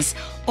meetings,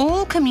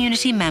 all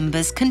community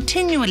members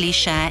continually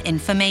share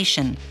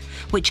information,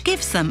 which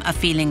gives them a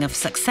feeling of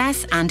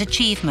success and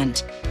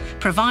achievement,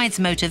 provides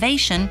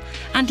motivation,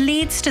 and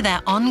leads to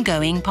their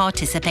ongoing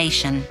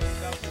participation.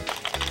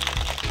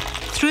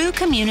 Through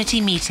community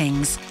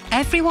meetings,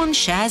 everyone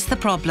shares the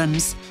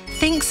problems,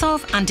 thinks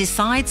of and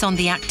decides on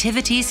the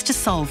activities to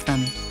solve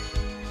them.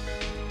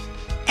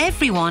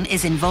 Everyone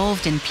is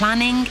involved in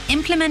planning,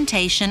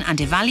 implementation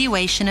and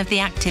evaluation of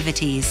the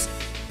activities.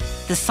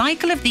 The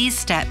cycle of these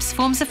steps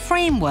forms a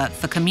framework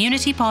for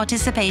community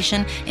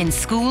participation in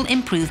school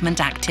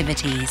improvement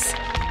activities.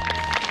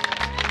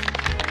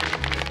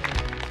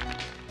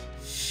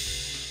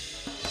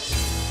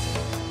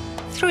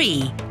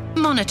 3.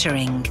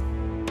 Monitoring.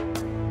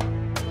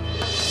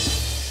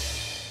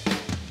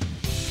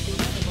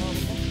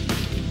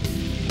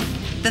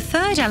 The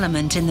third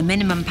element in the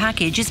minimum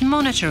package is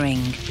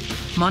monitoring.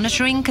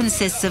 Monitoring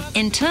consists of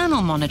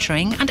internal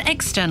monitoring and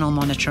external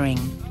monitoring.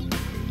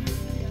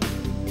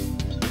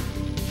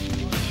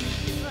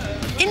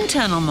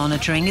 Internal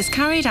monitoring is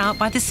carried out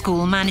by the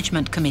school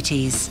management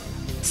committees.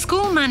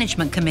 School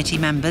management committee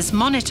members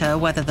monitor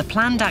whether the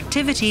planned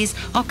activities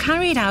are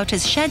carried out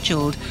as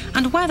scheduled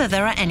and whether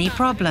there are any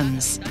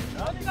problems.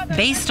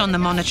 Based on the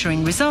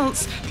monitoring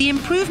results, the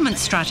improvement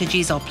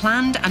strategies are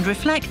planned and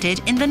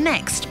reflected in the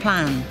next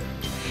plan.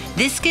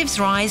 This gives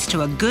rise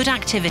to a good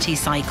activity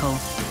cycle.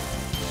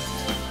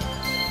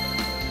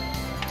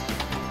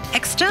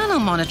 External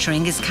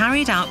monitoring is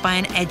carried out by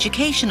an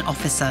education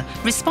officer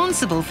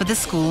responsible for the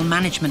school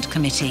management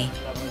committee.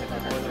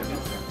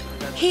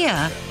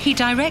 Here, he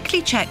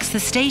directly checks the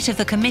state of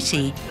the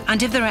committee,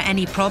 and if there are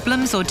any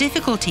problems or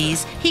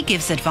difficulties, he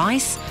gives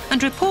advice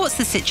and reports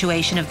the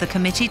situation of the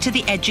committee to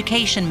the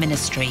Education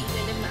Ministry.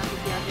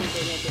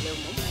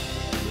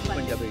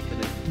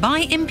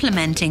 By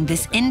implementing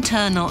this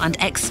internal and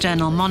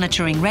external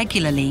monitoring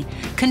regularly,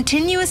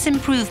 continuous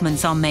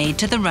improvements are made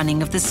to the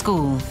running of the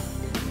school.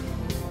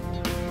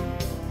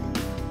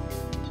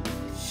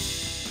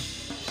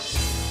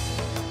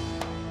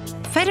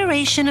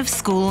 Federation of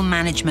School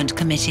Management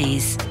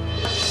Committees.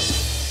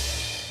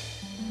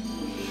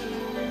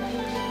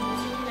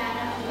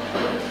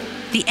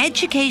 The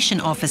education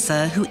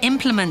officer who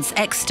implements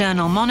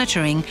external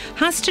monitoring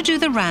has to do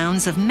the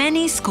rounds of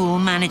many school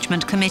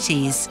management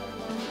committees.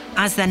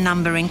 As their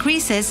number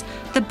increases,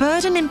 the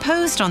burden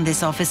imposed on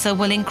this officer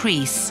will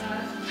increase.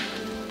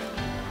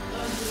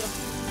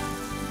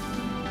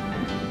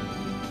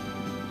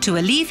 To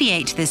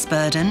alleviate this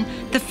burden,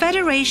 the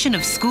Federation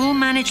of School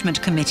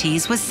Management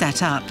Committees was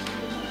set up.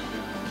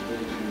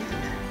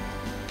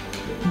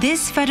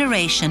 This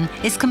federation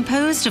is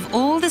composed of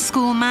all the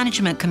school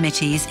management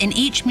committees in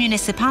each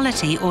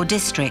municipality or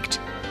district.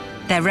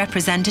 Their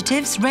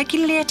representatives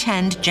regularly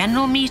attend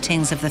general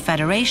meetings of the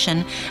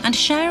federation and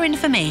share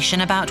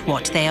information about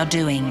what they are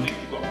doing.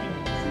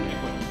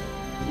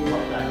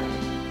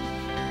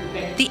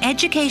 The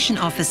education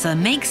officer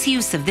makes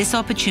use of this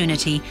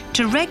opportunity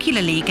to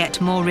regularly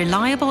get more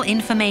reliable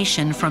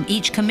information from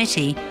each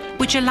committee,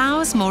 which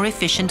allows more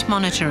efficient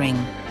monitoring.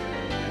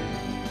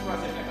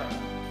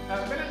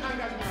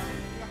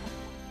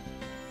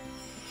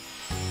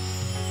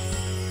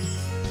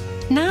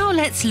 Now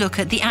let's look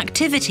at the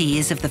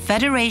activities of the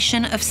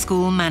Federation of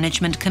School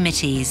Management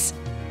Committees.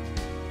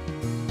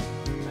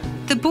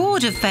 The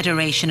Board of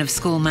Federation of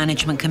School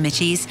Management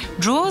Committees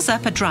draws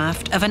up a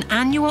draft of an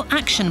annual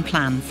action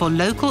plan for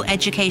local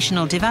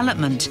educational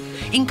development,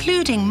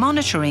 including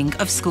monitoring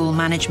of school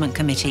management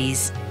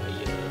committees.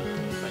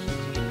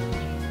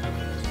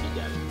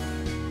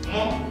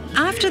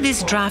 After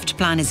this draft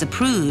plan is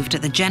approved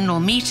at the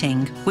general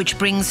meeting, which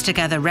brings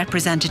together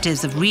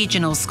representatives of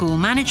regional school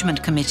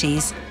management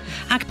committees,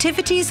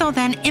 activities are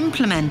then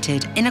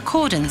implemented in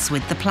accordance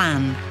with the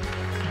plan.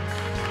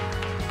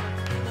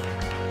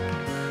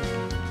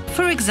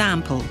 For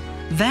example,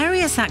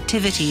 various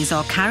activities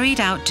are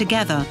carried out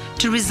together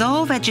to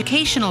resolve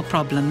educational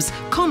problems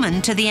common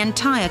to the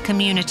entire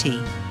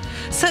community,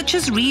 such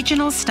as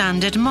regional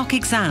standard mock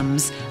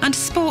exams and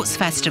sports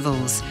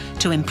festivals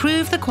to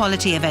improve the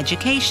quality of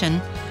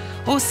education,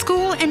 or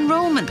school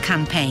enrollment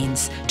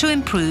campaigns to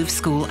improve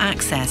school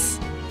access.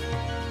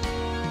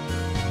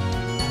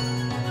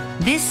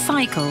 This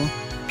cycle,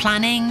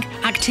 planning,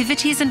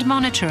 activities and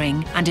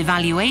monitoring and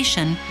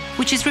evaluation,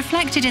 which is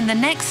reflected in the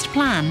next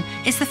plan,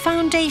 is the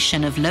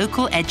foundation of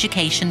local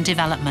education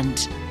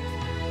development.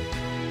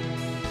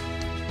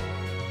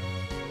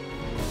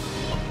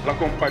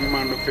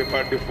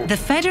 The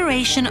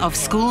Federation of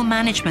School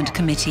Management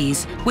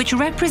Committees, which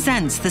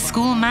represents the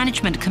school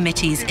management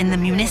committees in the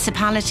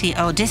municipality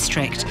or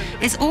district,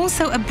 is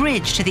also a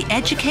bridge to the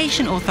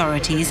education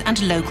authorities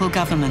and local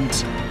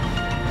government.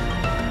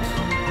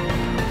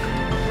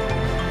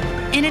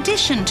 In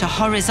addition to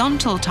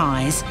horizontal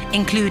ties,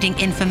 including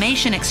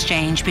information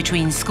exchange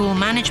between school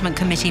management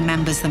committee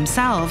members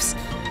themselves,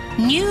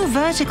 new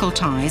vertical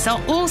ties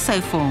are also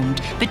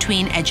formed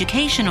between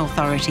education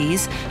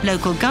authorities,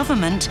 local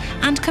government,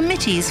 and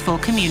committees for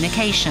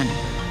communication.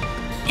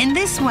 In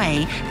this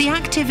way, the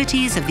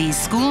activities of these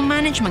school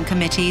management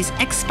committees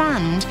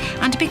expand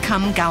and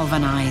become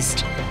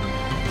galvanized.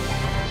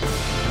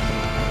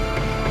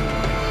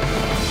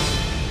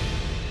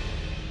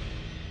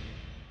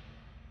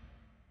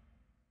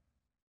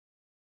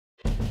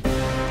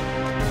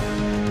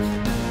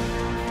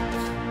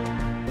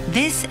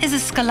 This is a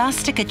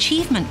scholastic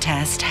achievement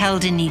test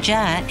held in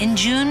Niger in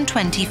June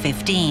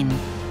 2015.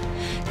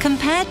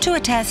 Compared to a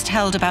test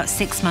held about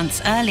 6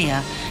 months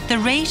earlier, the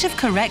rate of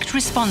correct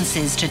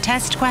responses to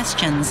test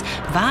questions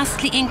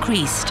vastly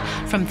increased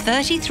from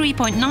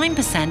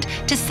 33.9%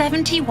 to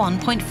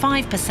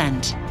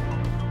 71.5%.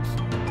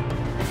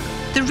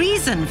 The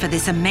reason for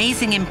this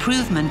amazing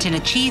improvement in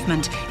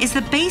achievement is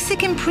the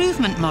basic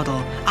improvement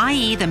model,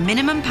 i.e. the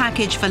minimum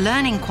package for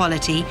learning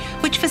quality,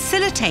 which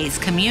facilitates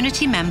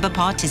community member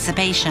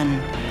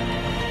participation.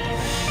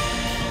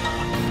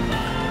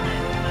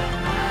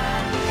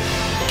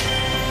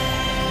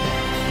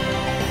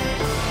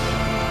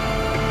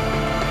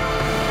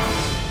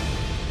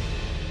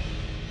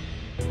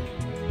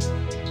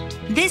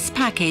 This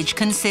package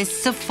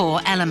consists of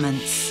 4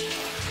 elements.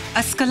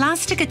 A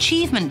scholastic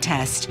achievement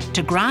test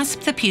to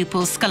grasp the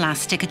pupil's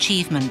scholastic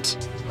achievement.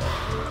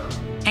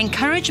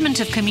 Encouragement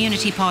of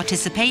community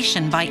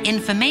participation by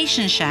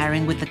information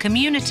sharing with the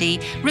community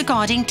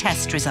regarding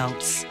test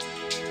results.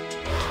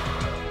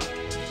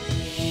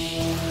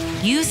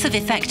 Use of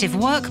effective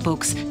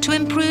workbooks to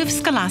improve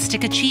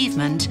scholastic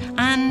achievement,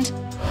 and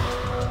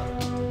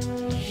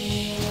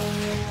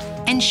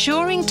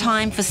ensuring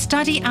time for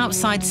study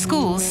outside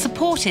schools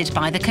supported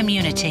by the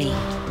community.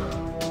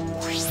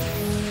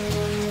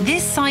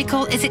 This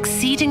cycle is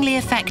exceedingly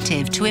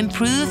effective to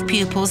improve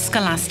pupils'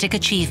 scholastic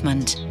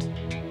achievement.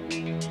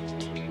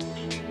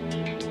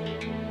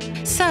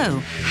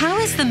 So, how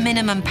is the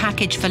minimum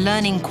package for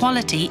learning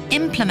quality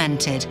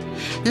implemented?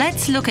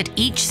 Let's look at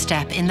each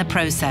step in the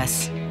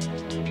process.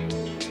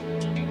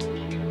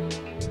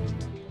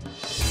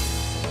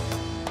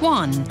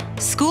 1.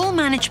 School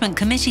Management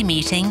Committee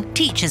meeting,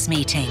 Teachers'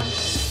 meeting.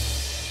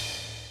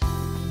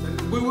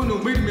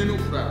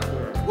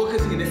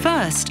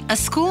 First, a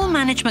school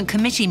management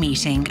committee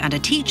meeting and a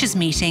teachers'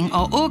 meeting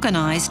are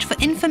organised for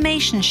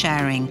information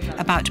sharing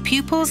about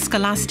pupils'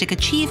 scholastic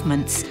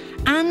achievements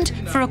and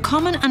for a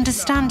common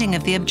understanding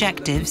of the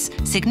objectives,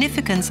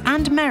 significance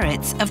and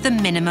merits of the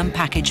minimum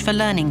package for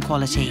learning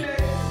quality.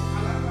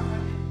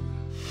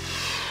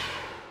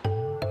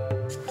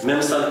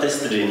 Même sans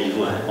test de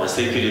niveau, on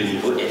sait que le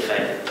niveau est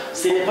faible.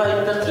 Ce n'est pas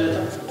une perte de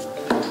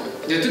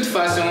temps. De toute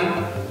façon,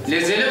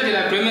 les élèves de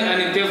la première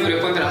année peuvent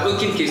répondre à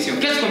aucune question.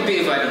 Qu'est-ce qu'on peut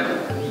évaluer?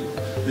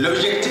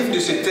 L'objectif de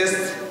ce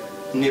test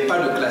n'est pas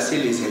de classer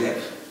les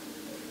élèves.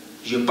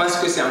 Je pense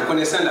que c'est en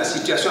connaissant la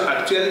situation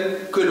actuelle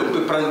que l'on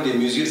peut prendre des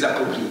mesures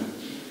appropriées.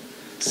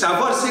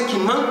 Savoir ce qui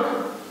manque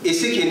et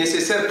ce qui est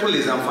nécessaire pour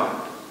les enfants.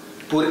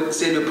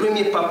 C'est le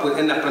premier pas pour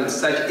un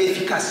apprentissage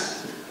efficace.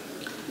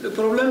 Le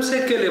problème,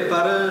 c'est que les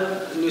parents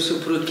ne se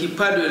préoccupent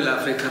pas de la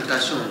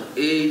fréquentation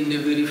et ne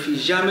vérifient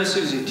jamais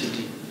s'ils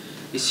étudient.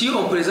 Et si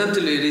on présente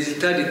les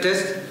résultats des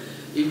tests,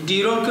 ils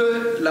diront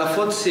que la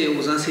faute c'est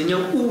aux enseignants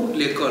ou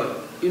l'école.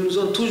 Ils nous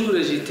ont toujours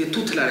rejeté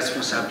toute la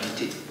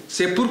responsabilité.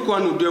 C'est pourquoi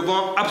nous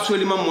devons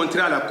absolument montrer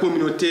à la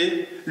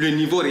communauté le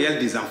niveau réel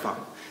des enfants.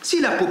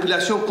 Si la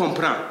population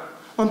comprend,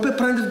 on peut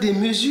prendre des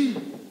mesures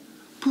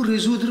pour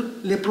résoudre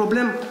les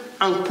problèmes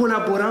en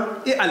collaborant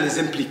et en les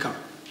impliquant.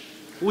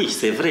 Oui,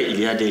 c'est vrai, il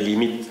y a des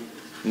limites.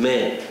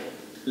 Mais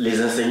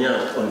les enseignants,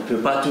 on ne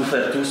peut pas tout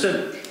faire tout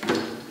seul.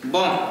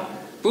 Bon,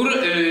 pour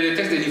le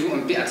test de niveau,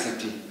 on peut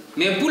accepter.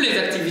 Mais pour les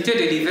activités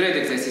de livret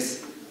d'exercice,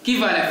 qui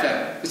va les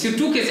faire?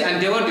 Surtout que c'est en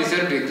dehors des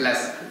heures de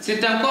classe.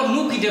 C'est encore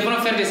nous qui devrons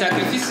faire des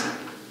sacrifices.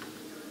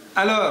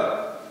 Alors,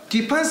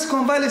 tu penses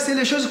qu'on va laisser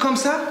les choses comme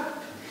ça?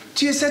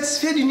 Tu es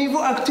satisfait du niveau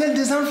actuel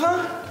des enfants?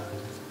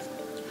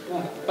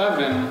 Bon, pas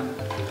vraiment.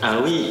 Ah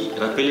oui,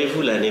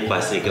 rappelez-vous l'année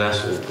passée,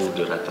 grâce au cours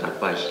de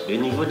rattrapage, le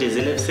niveau des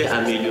élèves s'est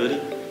amélioré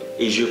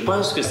et je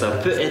pense que ça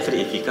peut être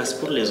efficace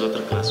pour les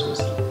autres classes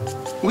aussi.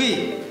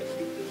 Oui,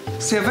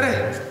 c'est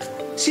vrai.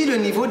 Si le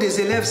niveau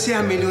des élèves s'est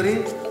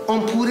amélioré,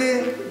 on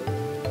pourrait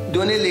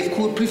donner les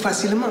cours plus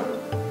facilement.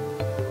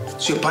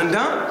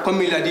 Cependant,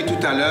 comme il a dit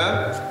tout à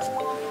l'heure,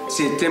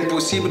 c'est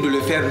impossible de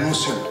le faire nous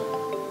seuls.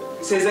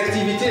 Ces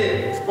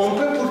activités, on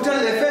peut pourtant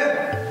les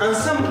faire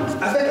ensemble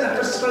avec la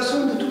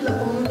participation de toute la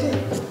communauté.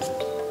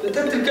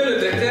 Peut-être que le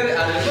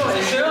directeur a raison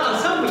et seront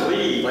ensemble.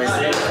 Oui,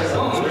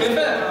 on peut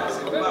faire.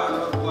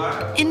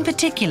 In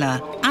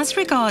particular, as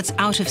regards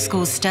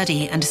out-of-school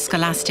study and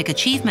scholastic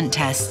achievement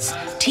tests,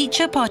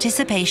 teacher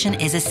participation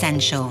is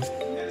essential.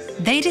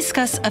 They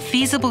discuss a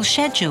feasible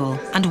schedule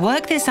and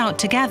work this out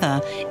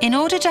together in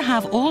order to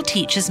have all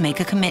teachers make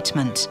a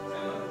commitment.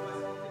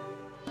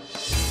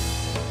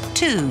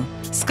 2.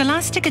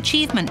 Scholastic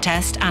Achievement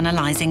Test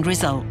analysing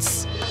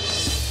results.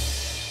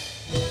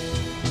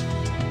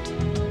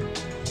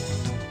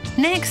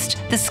 Next,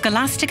 the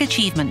Scholastic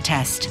Achievement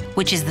Test,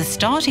 which is the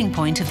starting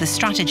point of the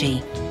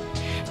strategy.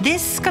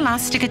 This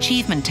Scholastic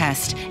Achievement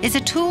Test is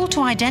a tool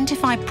to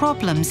identify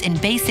problems in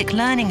basic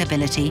learning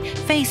ability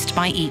faced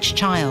by each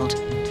child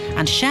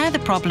and share the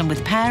problem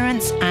with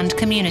parents and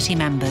community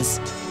members.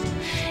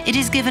 It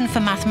is given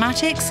for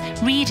mathematics,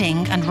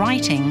 reading and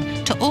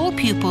writing to all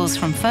pupils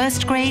from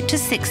 1st grade to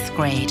 6th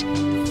grade.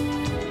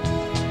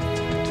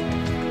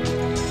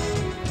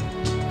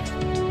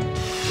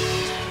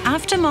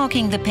 After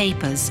marking the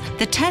papers,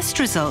 the test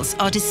results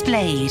are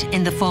displayed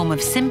in the form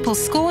of simple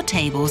score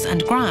tables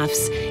and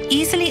graphs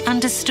easily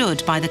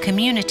understood by the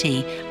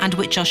community and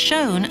which are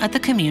shown at the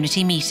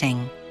community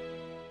meeting.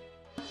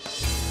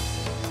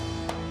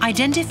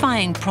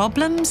 Identifying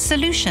problems,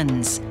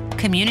 solutions,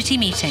 community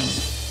meeting.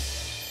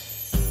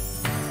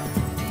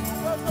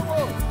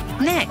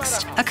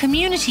 Next, a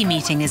community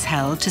meeting is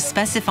held to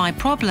specify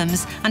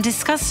problems and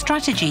discuss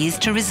strategies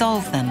to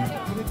resolve them.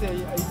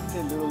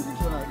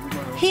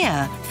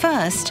 Here,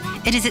 first,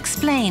 it is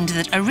explained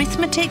that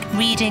arithmetic,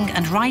 reading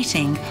and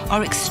writing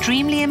are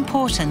extremely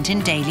important in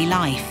daily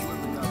life.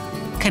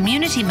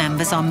 Community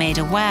members are made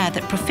aware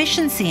that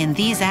proficiency in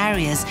these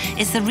areas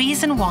is the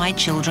reason why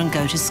children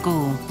go to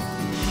school.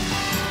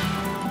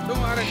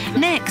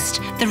 Next,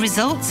 the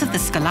results of the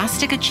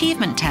Scholastic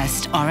Achievement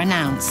Test are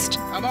announced.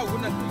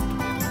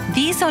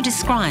 These are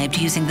described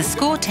using the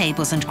score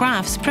tables and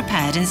graphs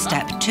prepared in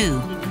Step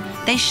 2.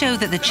 They show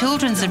that the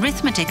children's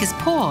arithmetic is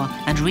poor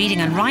and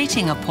reading and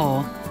writing are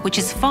poor, which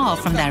is far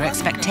from their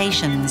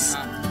expectations.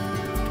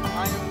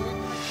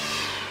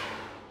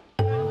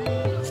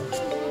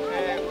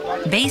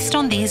 Based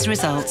on these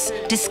results,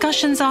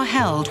 discussions are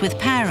held with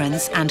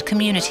parents and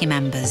community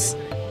members.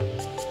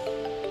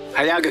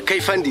 Ayaga kai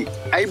fandi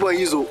ai bon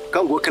yizo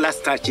kan go class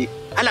taci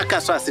ala ka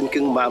so asin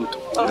kin mamto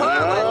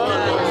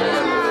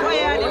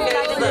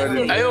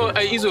ayo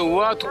ai izo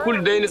wa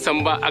kul dai ni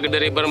samba aga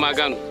dare bar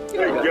magano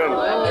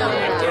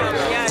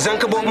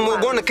zanka bo mo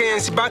gona kan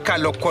yansi baka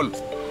lokol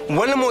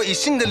wala mo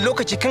isin da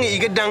lokaci kan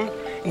iga dan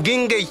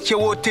gingai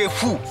kewo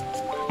tefu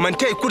man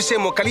tay kurse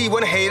mo kali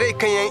wona hayre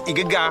kan yan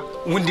igaga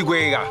wundi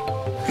goyega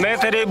me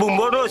tere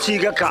bumbodo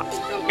sigaka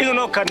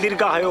ino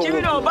kandirga hayo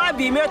jibino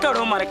babi me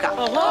taro marka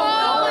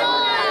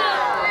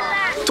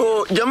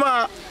to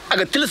jama'a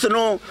aga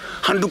tilsano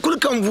handukul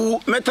kanbu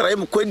metara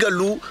mu koy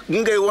galu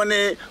ngay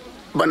wone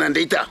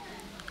banandeita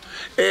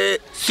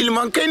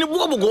silman kayni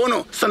bobo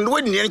gono sandu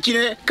wadi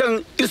ne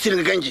kan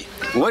irsin ganji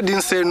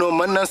wadin sai no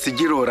mannan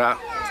sigirora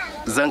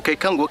zan kai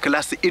kango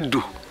class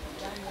iddu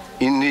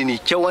inni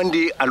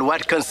cewandi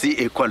alwad kan si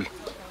école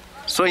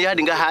so ya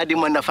dinga hadi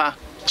manafa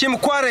kim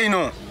kware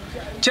no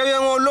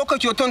cewengo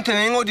lokaci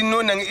tontane ngodi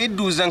no nan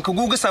iddu zan ka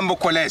gugu sambo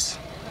college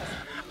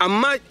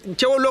amma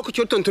cewo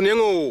lokaci tontane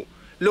ngo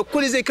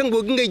lokoli zai kan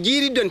gogin ga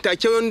giri don ta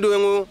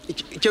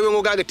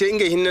cewengo gaga te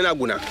inga hinna na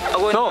guna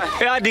to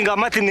ya dinga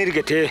matin ne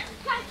rigate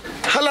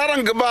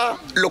halaran gaba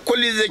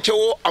lokoli zai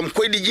cewo am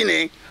koy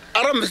dijine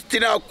aram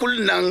stina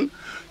kulnan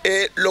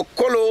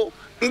lokolo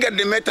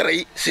ngade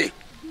metrai se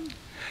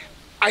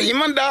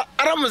ahimanda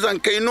aram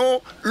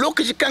zankaino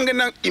lokaci kanga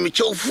nan imi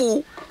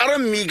cewu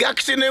aram mi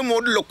gaksine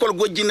mod lokol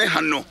gojine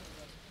hanno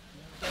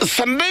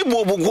sandai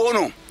bobu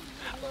gono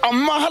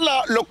amma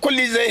hala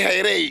lokoli zai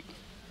hairei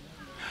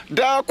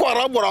da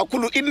kwara bora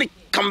kulu inni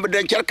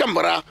kambadan kyar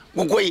kambara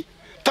gugoi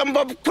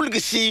tamba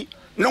kulgisi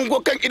non go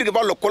kan irga ba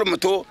lokol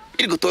mato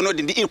irga tono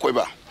dindi irkoi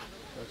ba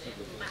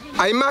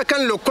ai ma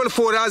kan lokol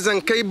fora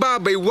zan kai ba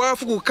bai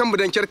wafu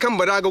kambadan kyar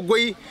kambara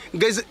gugoi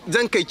ga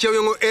zan kai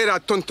cewengo era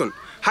tonton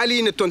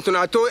hali ne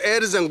tontonato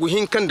er zangu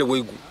hin kan da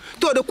waigu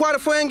to da kwara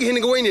foyangi hin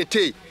ga waine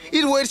te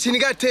irwer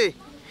siniga te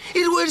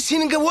irwer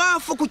siniga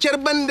wafu ku kyar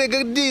bande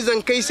ga di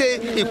zan kai sai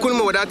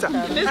ikulma wadata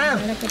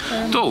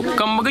to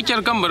kan maga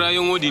kyar kambara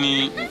yon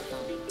wodini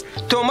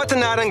to mata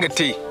na ranga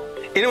te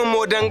ina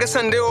mo danga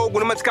sande o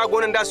gulmat ka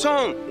gonan da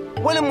son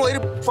wala mo ir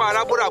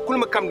fara bura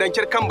kulma kam dan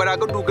kyar kambara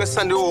ga duga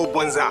sande o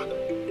bonza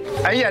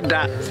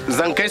ayyada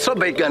zan kai so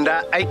bai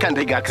ganda ai kan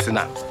da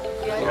gaksina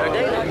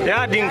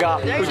ya dinga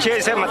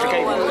uce sai mata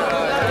kai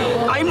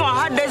ai mo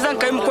hadda zan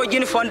kai mu ko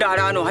gini fonda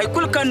rano hay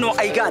kul kan no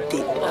ai gate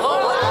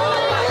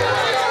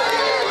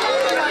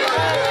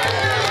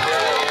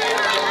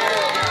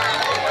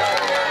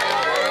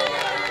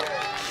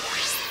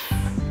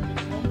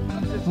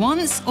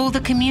Once all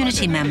the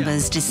community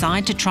members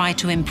decide to try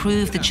to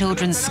improve the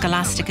children's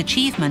scholastic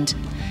achievement,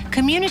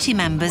 community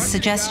members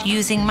suggest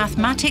using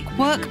mathematic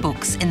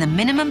workbooks in the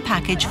minimum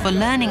package for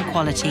learning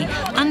quality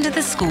under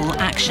the school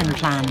action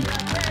plan.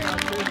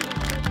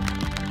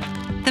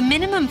 The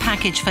minimum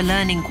package for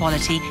learning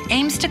quality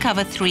aims to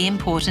cover 3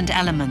 important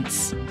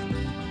elements: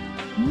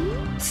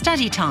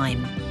 study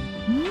time,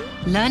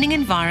 learning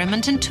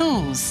environment and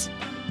tools,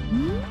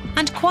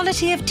 and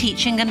quality of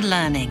teaching and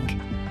learning.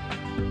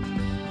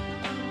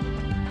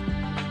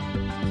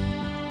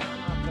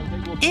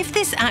 If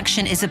this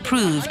action is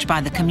approved by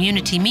the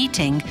community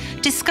meeting,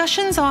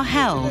 discussions are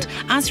held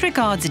as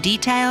regards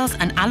details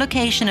and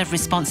allocation of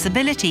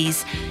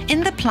responsibilities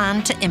in the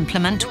plan to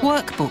implement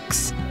workbooks.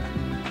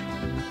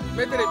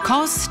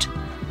 Cost,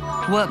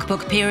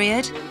 workbook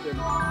period,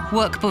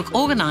 workbook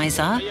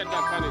organizer,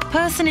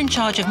 person in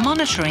charge of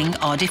monitoring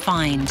are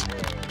defined.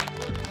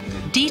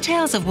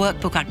 Details of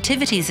workbook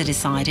activities are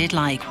decided,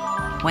 like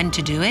when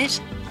to do it,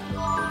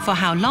 for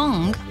how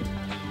long,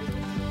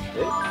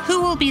 who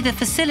will be the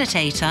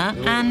facilitator,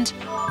 and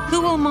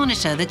who will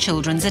monitor the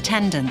children's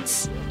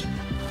attendance.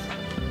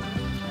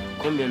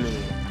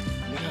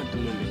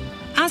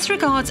 As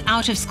regards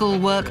out-of-school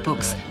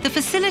workbooks, the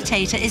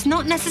facilitator is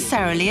not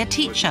necessarily a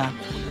teacher.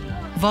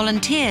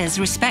 Volunteers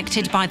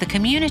respected by the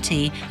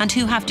community and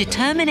who have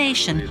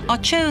determination are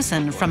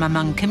chosen from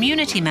among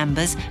community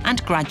members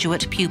and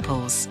graduate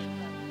pupils.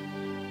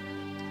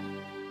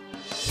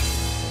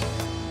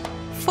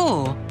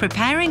 4.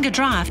 Preparing a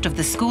draft of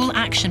the school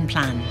action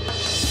plan.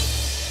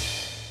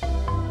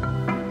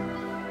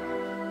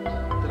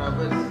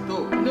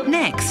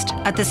 Next,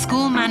 At the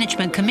School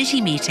Management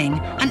Committee meeting,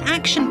 an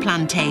action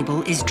plan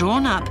table is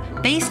drawn up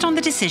based on the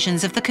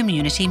decisions of the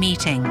community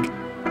meeting.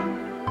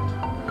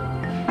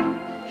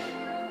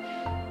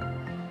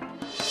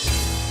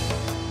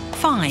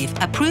 Five,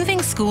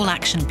 approving school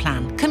action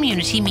plan,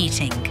 community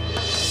meeting.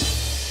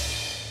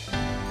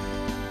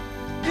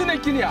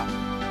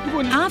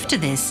 After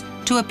this,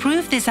 to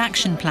approve this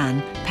action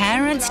plan,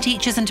 parents,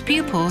 teachers and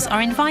pupils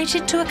are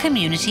invited to a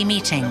community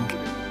meeting.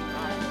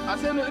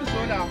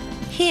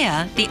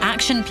 Here, the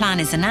action plan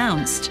is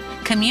announced,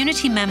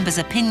 community members'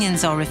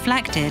 opinions are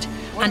reflected,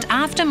 and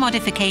after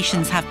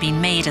modifications have been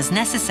made as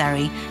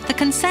necessary, the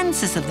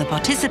consensus of the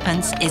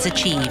participants is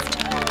achieved.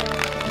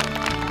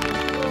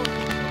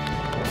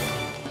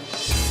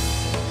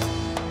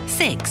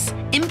 6.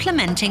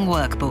 Implementing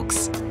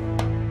workbooks.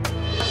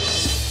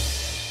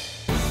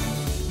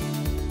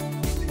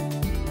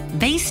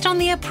 Based on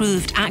the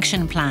approved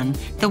action plan,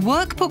 the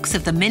workbooks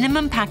of the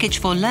Minimum Package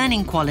for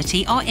Learning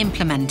Quality are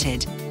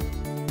implemented.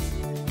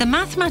 The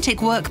mathematic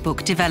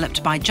workbook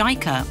developed by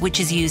JICA,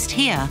 which is used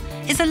here,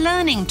 is a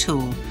learning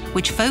tool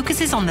which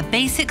focuses on the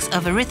basics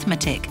of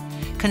arithmetic,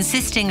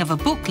 consisting of a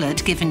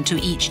booklet given to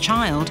each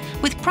child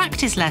with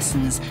practice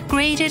lessons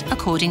graded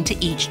according to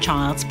each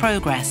child's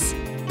progress.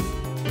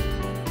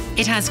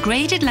 It has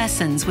graded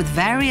lessons with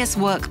various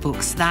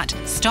workbooks that,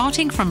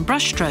 starting from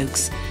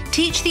brushstrokes,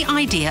 teach the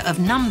idea of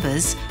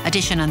numbers,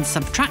 addition and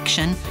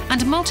subtraction,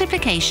 and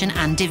multiplication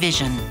and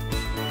division.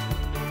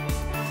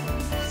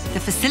 The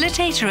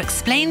facilitator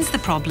explains the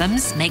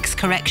problems, makes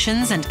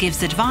corrections and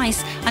gives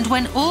advice, and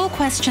when all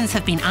questions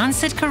have been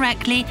answered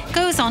correctly,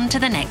 goes on to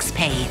the next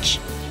page.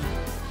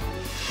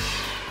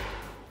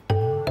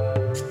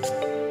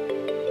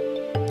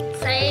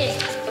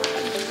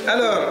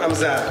 Alors,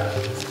 Hamza,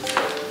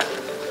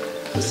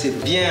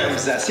 c'est bien,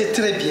 Hamza, c'est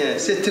très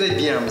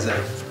bien, Hamza.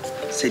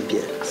 C'est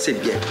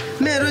bien.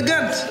 Mais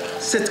regarde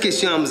cette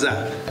question,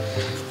 Hamza.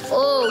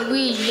 Oh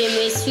oui, je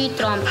me suis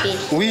trompé.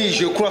 Oui,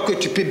 je crois que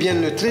tu peux bien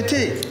le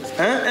traiter.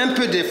 Hein? Un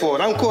peu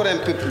d'effort, encore un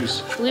peu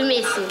plus. Oui,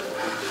 merci.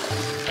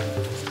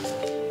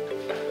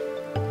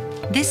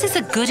 This is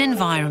a good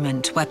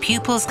environment where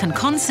pupils can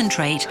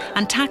concentrate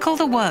and tackle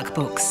the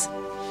workbooks.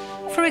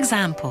 For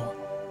example,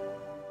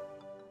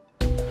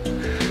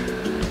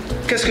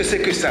 qu'est-ce que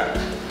c'est que ça?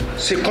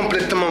 C'est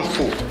complètement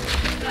faux.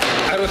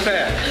 À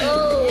refaire. Oh.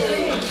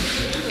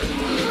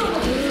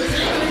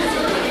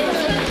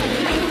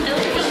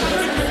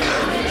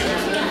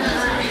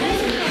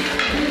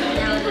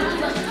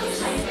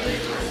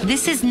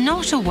 This is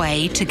not a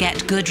way to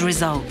get good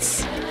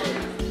results.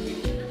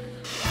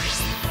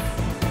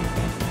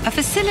 A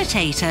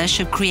facilitator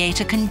should create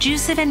a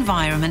conducive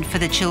environment for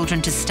the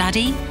children to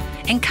study,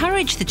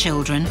 encourage the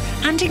children,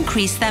 and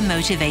increase their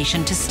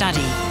motivation to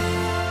study.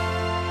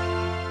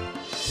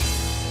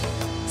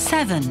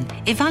 7.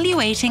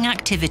 Evaluating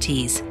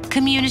activities,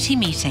 community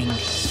meeting.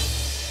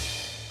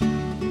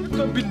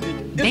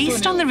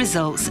 Based on the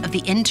results of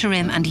the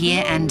interim and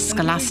year-end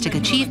scholastic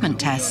achievement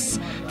tests,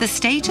 the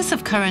status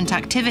of current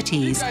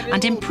activities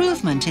and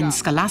improvement in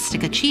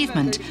scholastic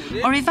achievement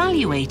are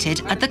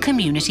evaluated at the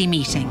community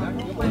meeting.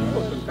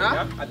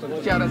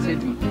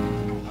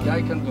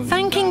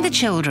 Thanking the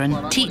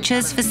children,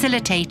 teachers,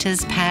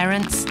 facilitators,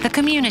 parents, the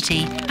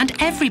community, and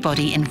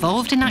everybody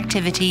involved in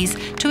activities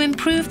to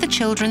improve the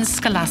children's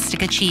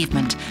scholastic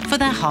achievement for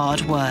their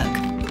hard work.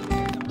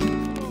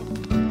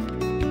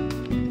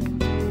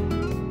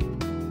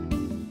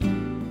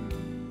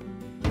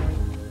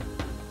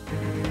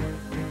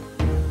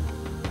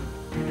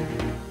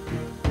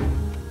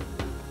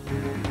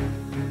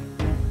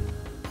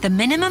 The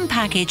minimum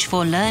package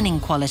for learning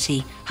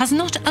quality has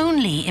not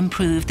only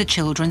improved the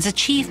children's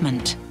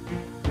achievement.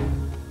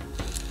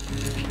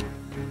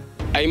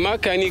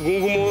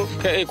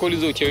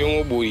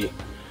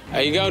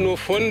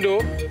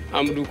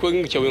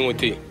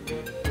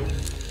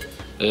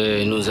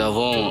 Nous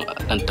avons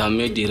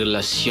entamé des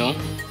relations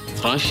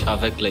franches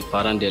avec les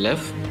parents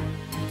d'élèves,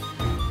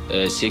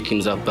 ce qui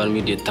nous a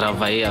permis de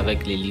travailler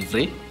avec les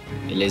livrets.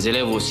 Les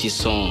élèves aussi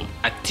sont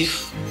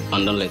actifs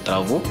pendant les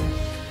travaux.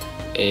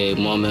 Et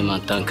moi-même en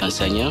tant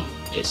qu'enseignant,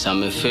 ça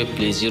me fait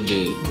plaisir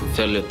de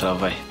faire le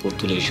travail pour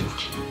tous les jours.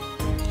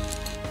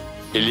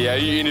 Il y a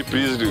eu une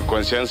prise de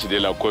conscience de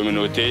la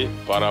communauté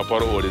par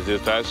rapport aux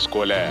résultats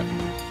scolaires.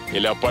 Et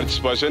la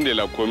participation de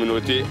la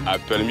communauté a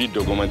permis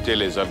d'augmenter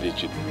les heures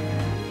d'études.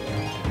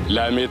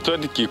 La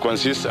méthode qui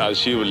consiste à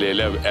suivre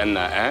l'élève un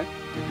à un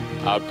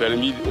a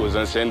permis aux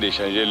enseignants de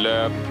changer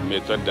leur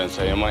méthode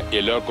d'enseignement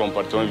et leur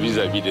comportement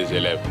vis-à-vis des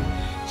élèves.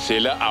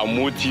 Cela a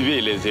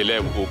motivé les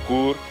élèves au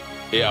cours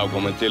et à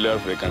augmenter leur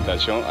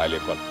fréquentation à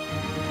l'école.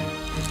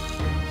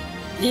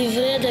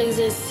 Livret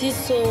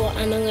d'exercice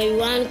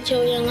anangaywan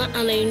choyanga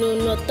anayno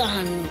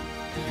notahanu.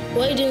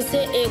 Waidin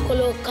se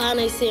ekolo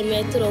kanai se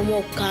metro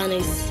mo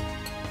kanais.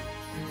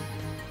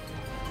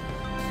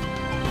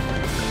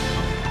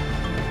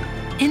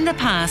 In the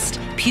past,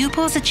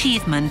 pupils'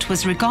 achievement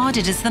was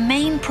regarded as the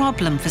main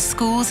problem for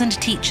schools and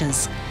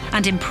teachers,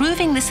 and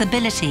improving this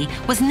ability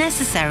was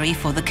necessary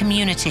for the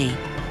community.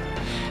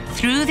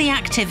 Through the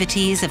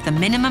activities of the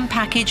Minimum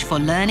Package for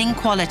Learning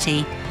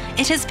Quality,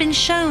 it has been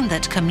shown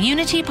that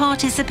community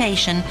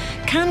participation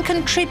can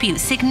contribute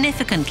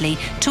significantly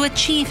to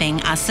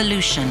achieving a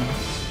solution.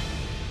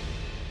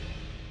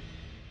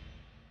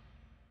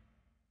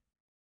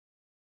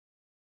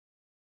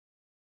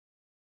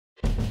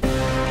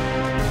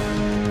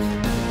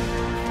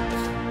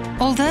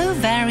 Although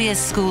various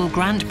school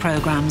grant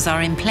programs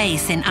are in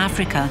place in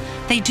Africa,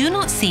 they do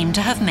not seem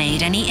to have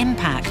made any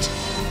impact.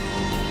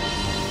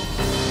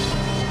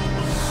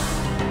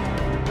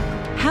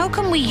 How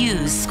can we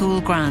use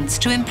school grants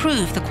to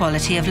improve the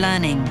quality of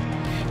learning?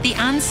 The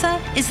answer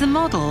is the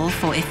model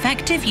for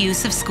effective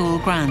use of school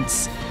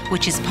grants,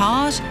 which is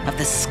part of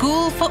the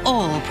School for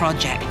All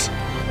project.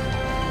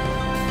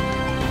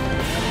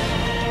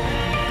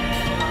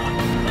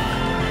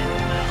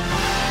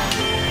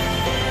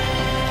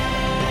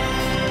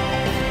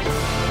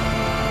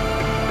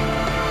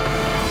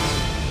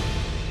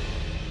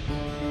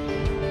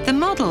 The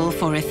model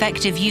for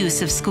effective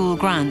use of school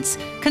grants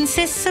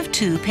consists of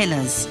two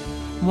pillars.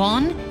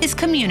 One is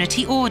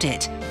community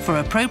audit for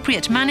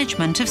appropriate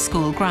management of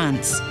school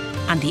grants,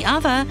 and the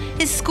other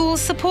is school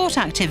support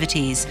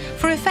activities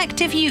for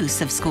effective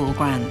use of school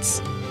grants.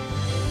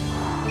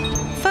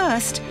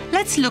 First,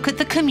 let's look at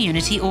the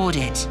community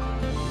audit.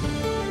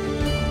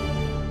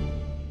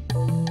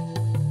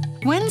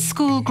 When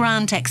school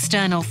grant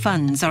external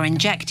funds are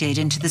injected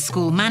into the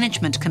School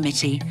Management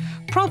Committee,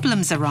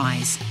 problems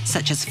arise,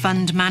 such as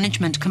fund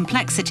management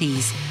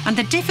complexities and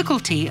the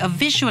difficulty of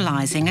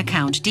visualizing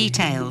account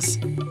details.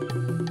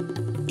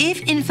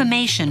 If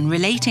information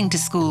relating to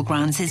school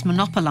grants is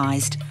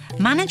monopolized,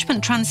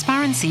 management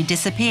transparency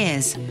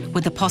disappears,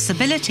 with the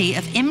possibility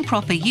of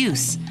improper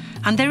use,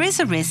 and there is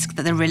a risk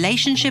that the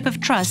relationship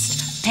of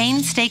trust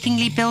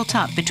painstakingly built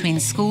up between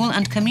school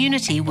and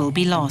community will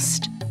be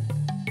lost.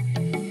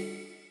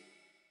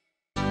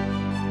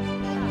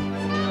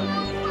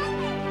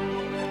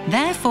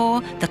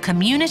 Therefore, the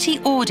community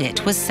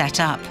audit was set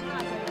up.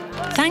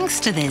 Thanks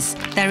to this,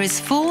 there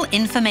is full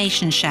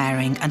information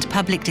sharing and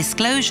public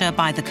disclosure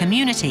by the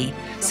community,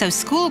 so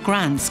school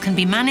grants can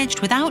be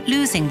managed without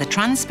losing the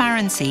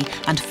transparency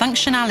and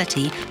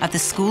functionality of the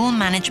School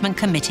Management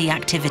Committee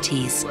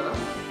activities.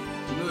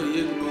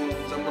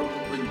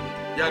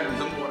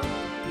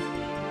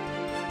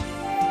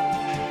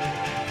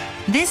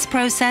 This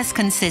process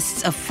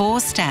consists of 4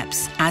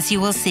 steps, as you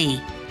will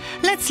see.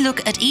 Let's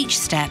look at each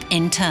step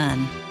in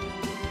turn.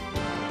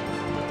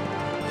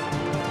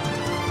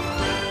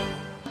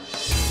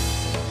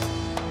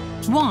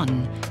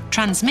 1.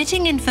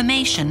 Transmitting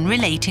information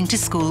relating to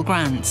school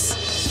grants.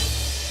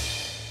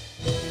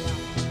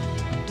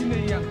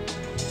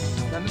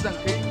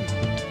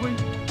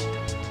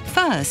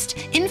 First,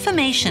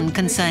 information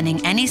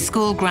concerning any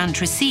school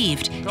grant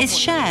received is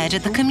shared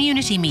at the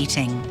community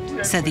meeting,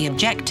 so the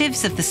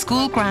objectives of the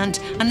school grant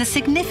and the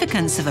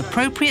significance of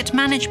appropriate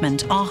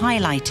management are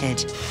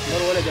highlighted.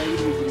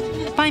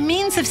 By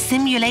means of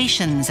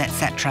simulations,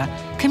 etc.,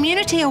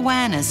 community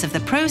awareness of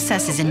the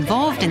processes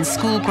involved in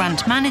school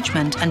grant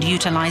management and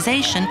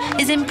utilization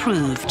is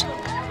improved.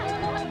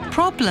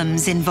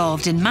 Problems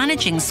involved in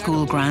managing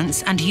school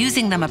grants and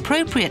using them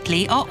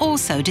appropriately are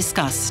also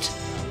discussed.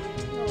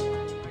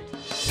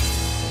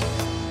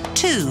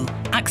 2.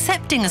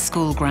 Accepting a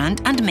school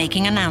grant and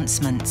making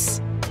announcements.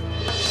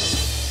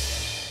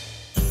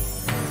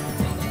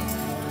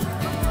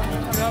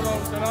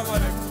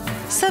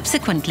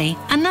 Subsequently,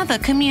 another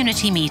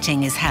community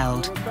meeting is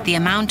held. The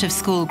amount of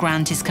school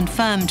grant is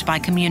confirmed by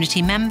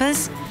community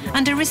members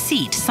and a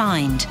receipt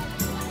signed.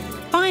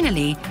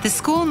 Finally, the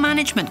School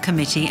Management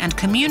Committee and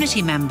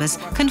community members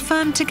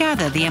confirm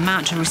together the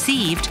amount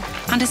received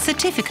and a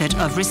certificate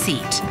of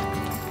receipt.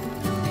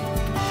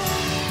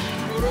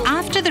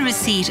 After the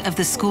receipt of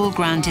the school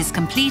grant is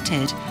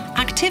completed,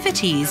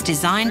 activities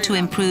designed to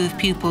improve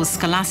pupils'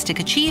 scholastic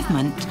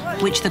achievement,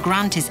 which the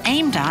grant is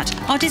aimed at,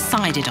 are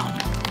decided on.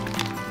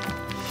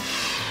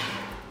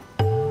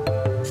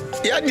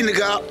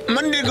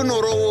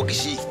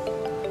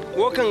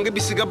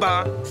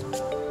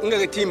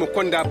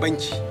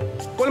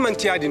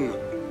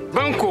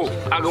 Banko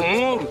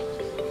agamoru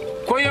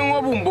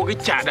koyango bumbogi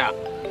chada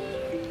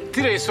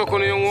tire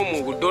sokono yongo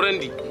mugo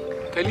dorandi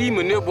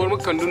kalima ne borma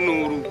kandu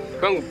nuru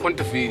bangu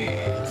konta fi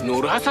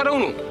nuru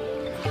hasarawno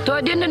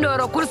to dinna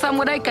ndoro kursa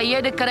mu dai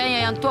kayede karanya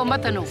yanto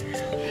matano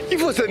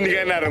ifo san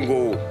niga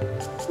narango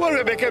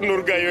wala be kan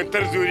nuru gayo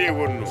tarzuriye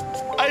wonno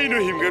ayno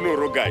himga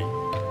nuru gay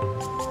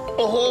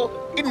oho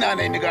inna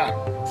ne niga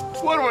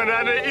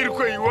warwana ne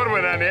irkoy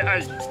warwana ne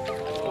ay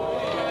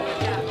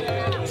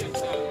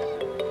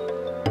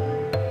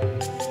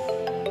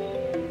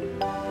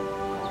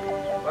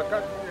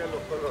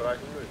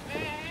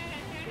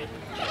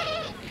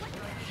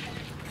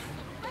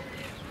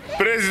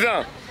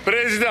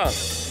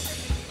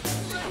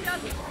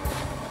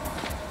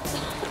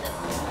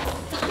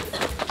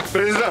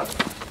Président.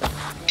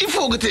 Il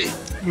faut que tu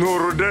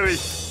Nouro Dari.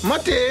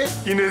 Mate.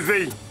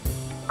 Inezei.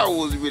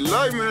 A'udhu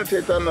billahi minash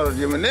shaitanir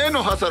rajim.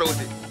 Neno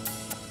hasarote.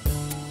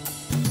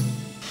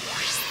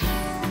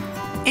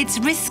 It's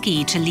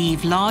risky to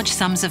leave large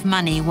sums of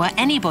money where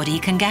anybody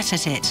can get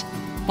at it.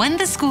 When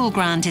the school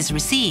grant is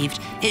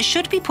received, it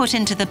should be put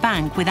into the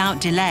bank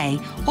without delay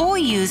or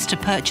used to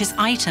purchase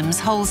items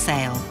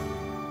wholesale.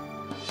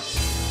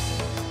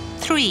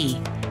 3.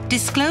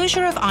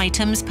 Disclosure of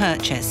items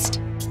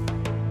purchased.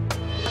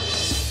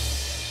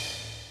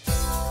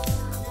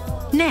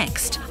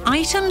 Next,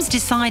 items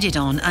decided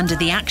on under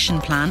the action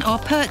plan are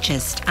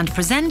purchased and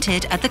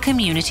presented at the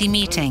community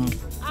meeting.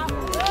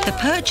 The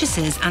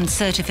purchases and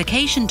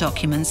certification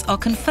documents are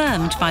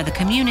confirmed by the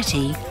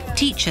community,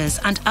 teachers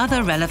and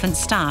other relevant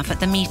staff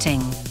at the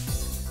meeting.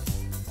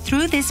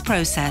 Through this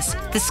process,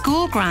 the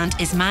school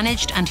grant is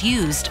managed and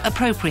used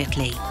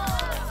appropriately.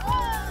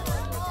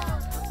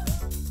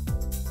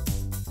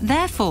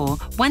 Therefore,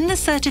 when the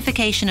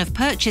certification of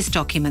purchase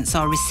documents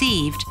are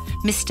received,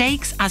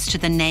 mistakes as to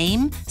the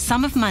name,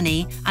 sum of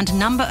money and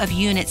number of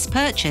units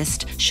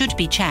purchased should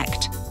be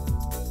checked.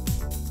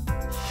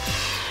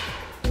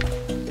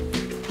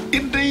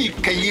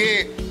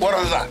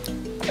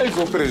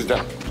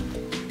 President.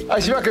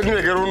 Ashima ka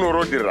dune garu no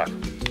rodira.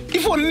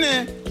 Ifo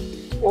ne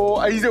o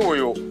aize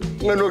woyo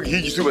ngano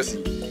hiji subasi.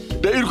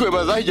 Da irko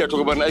ba za hija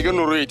to ban ai ga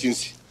noro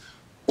yetinsi.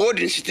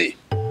 Odin site.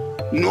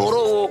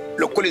 Noro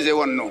lokolize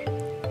wanno.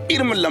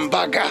 Irmin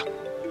lambaga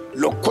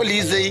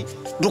lokolize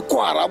du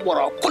kwara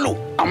bora kulu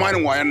amani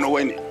wayan no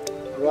wani.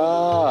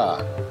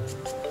 Wa.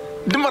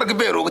 Dimar ga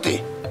bero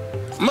gate.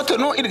 Mata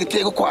no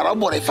irgite ga kwara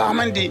bora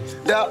famandi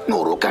da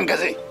noro kan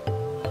gaze.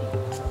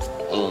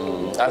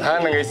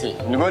 Alhana gaisi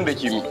ni gonda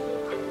kimi.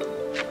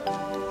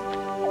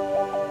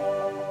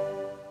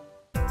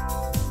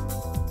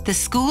 The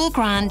school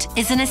grant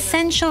is an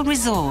essential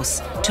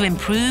resource to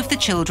improve the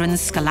children's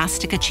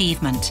scholastic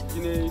achievement.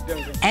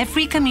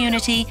 Every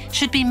community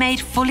should be made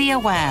fully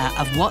aware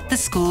of what the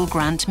school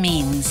grant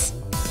means.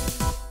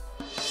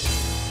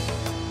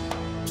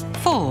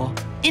 4.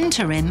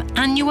 Interim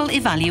annual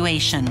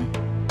evaluation.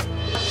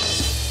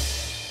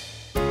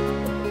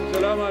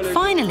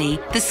 Finally,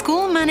 the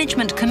School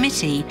Management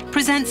Committee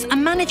presents a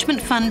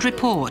Management Fund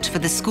report for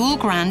the school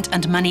grant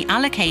and money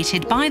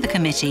allocated by the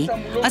committee,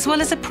 as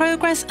well as a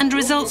progress and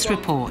results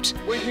report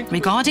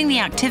regarding the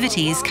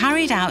activities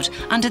carried out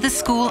under the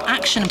school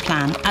action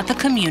plan at the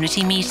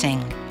community meeting.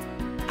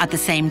 At the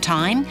same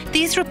time,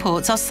 these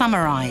reports are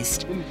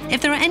summarised.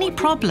 If there are any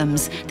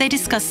problems, they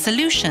discuss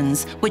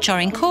solutions which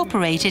are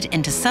incorporated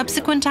into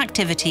subsequent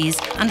activities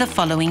and the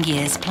following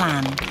year's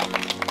plan.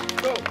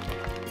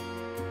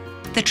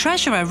 The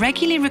Treasurer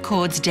regularly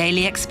records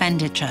daily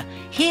expenditure.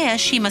 Here,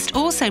 she must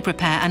also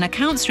prepare an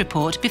accounts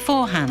report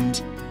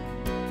beforehand.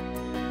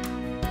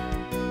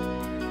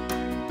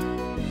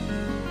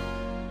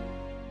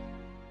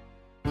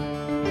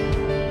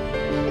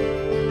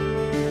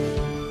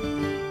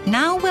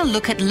 Now we'll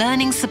look at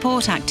learning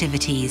support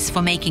activities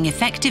for making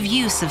effective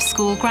use of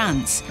school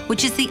grants,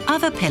 which is the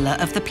other pillar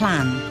of the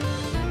plan.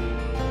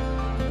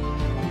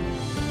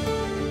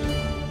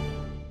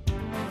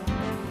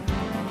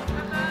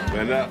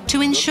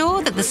 To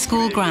ensure that the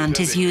school grant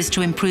is used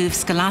to improve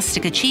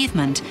scholastic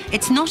achievement,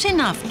 it's not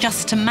enough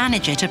just to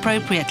manage it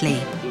appropriately.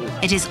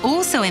 It is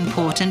also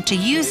important to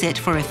use it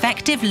for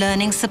effective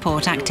learning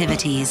support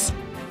activities.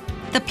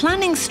 The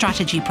planning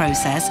strategy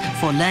process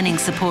for learning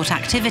support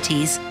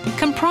activities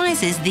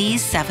comprises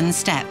these 7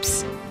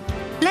 steps.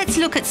 Let's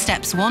look at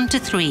steps 1 to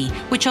 3,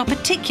 which are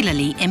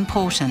particularly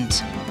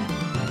important.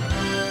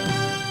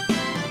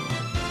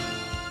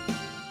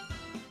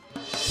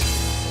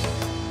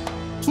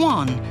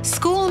 1.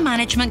 School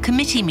Management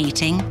Committee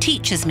meeting,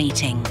 Teachers'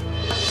 meeting.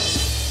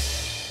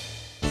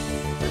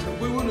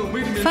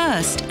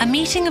 First, a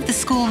meeting of the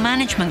School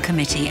Management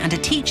Committee and a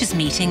Teachers'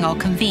 meeting are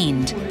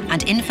convened,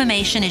 and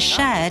information is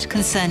shared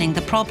concerning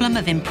the problem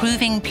of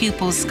improving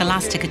pupils'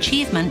 scholastic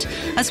achievement,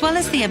 as well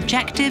as the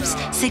objectives,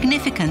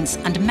 significance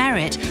and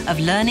merit of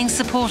learning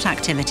support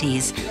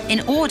activities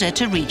in order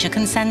to reach a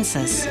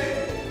consensus.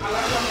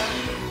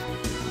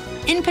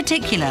 In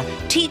particular,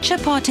 teacher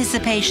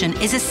participation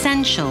is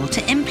essential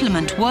to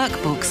implement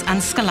workbooks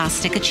and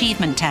scholastic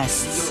achievement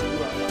tests.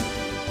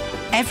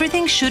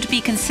 Everything should be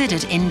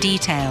considered in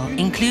detail,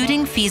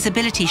 including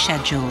feasibility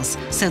schedules,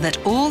 so that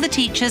all the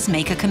teachers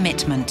make a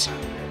commitment.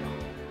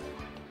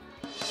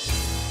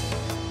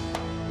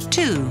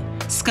 2.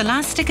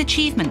 Scholastic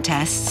achievement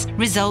tests,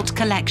 result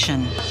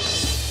collection.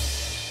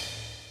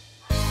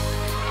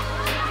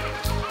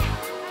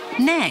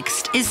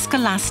 Next is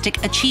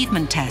scholastic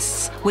achievement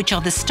tests, which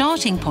are the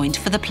starting point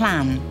for the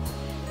plan.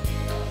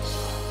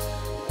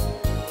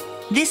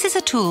 This is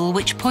a tool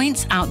which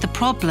points out the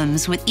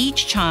problems with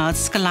each child's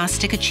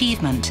scholastic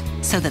achievement,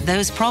 so that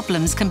those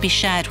problems can be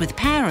shared with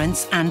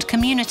parents and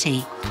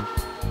community.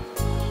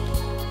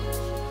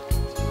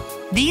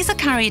 These are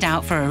carried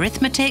out for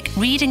arithmetic,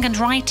 reading and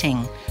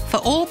writing, for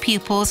all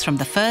pupils from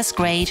the 1st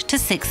grade to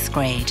 6th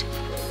grade.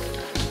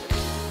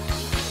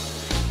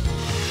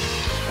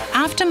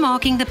 After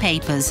marking the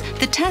papers,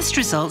 the test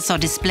results are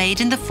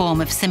displayed in the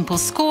form of simple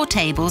score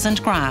tables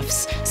and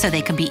graphs, so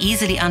they can be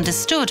easily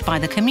understood by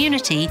the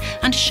community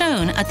and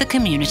shown at the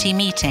community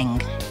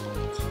meeting.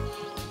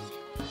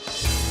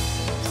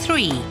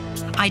 3.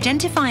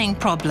 Identifying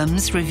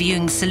problems,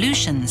 reviewing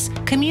solutions,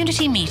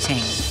 community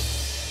meeting.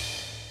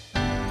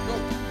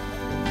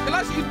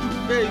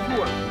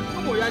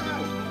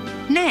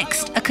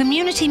 Next, a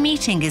community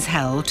meeting is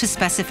held to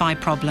specify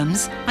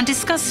problems and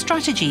discuss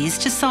strategies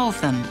to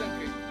solve them.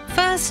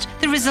 First,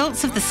 the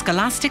results of the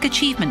Scholastic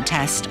Achievement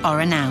Test are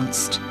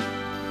announced.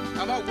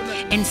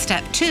 In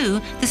Step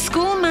 2, the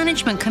School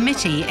Management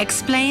Committee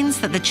explains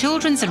that the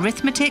children's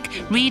arithmetic,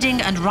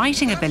 reading and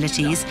writing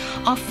abilities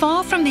are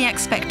far from the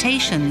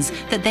expectations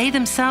that they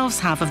themselves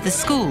have of the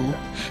school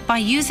by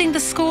using the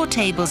score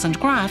tables and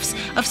graphs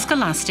of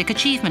Scholastic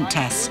Achievement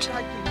Test.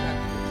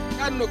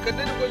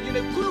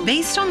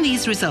 Based on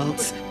these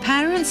results,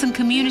 parents and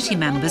community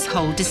members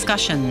hold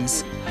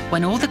discussions.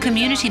 When all the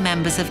community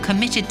members have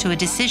committed to a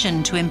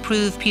decision to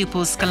improve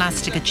pupils'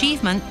 scholastic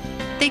achievement,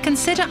 they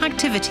consider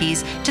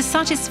activities to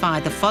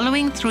satisfy the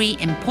following 3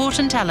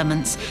 important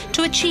elements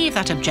to achieve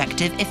that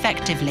objective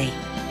effectively.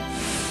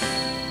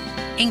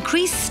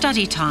 Increase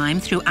study time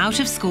through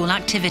out-of-school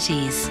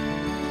activities.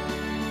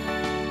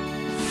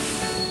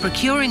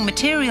 Procuring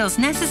materials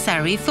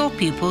necessary for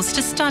pupils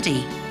to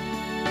study.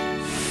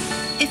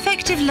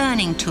 Effective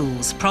learning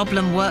tools,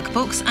 problem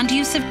workbooks and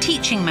use of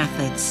teaching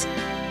methods.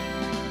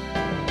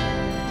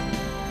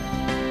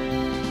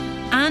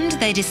 And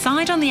they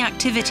decide on the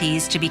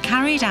activities to be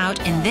carried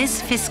out in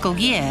this fiscal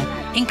year,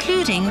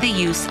 including the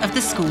use of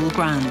the school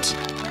grant.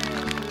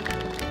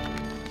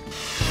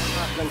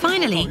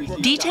 Finally,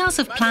 details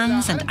of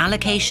plans and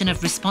allocation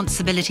of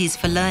responsibilities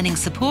for learning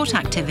support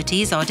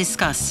activities are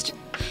discussed.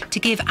 To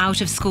give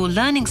out-of-school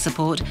learning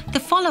support, the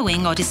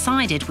following are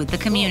decided with the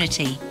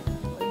community.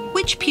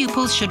 Which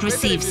pupils should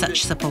receive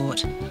such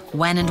support?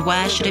 When and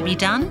where should it be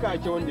done?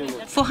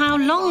 For how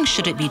long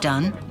should it be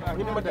done?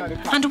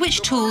 And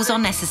which tools are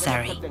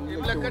necessary?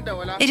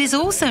 It is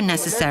also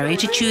necessary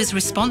to choose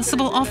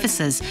responsible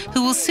officers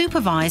who will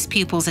supervise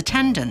pupils'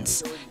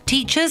 attendance,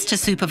 teachers to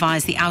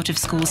supervise the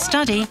out-of-school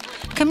study,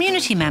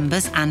 community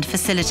members and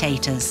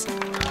facilitators.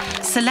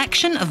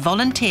 Selection of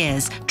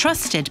volunteers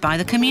trusted by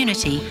the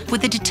community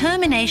with the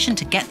determination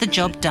to get the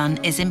job done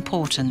is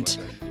important.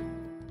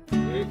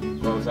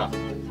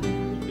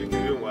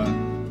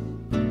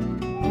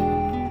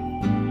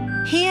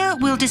 Here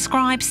we'll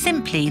describe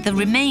simply the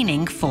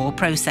remaining 4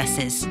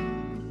 processes.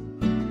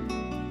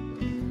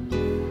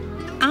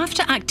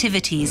 After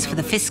activities for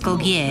the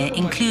fiscal year,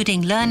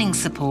 including learning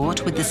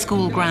support with the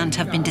school grant,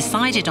 have been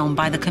decided on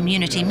by the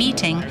community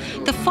meeting,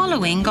 the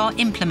following are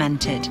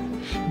implemented: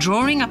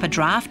 drawing up a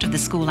draft of the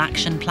school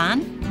action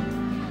plan,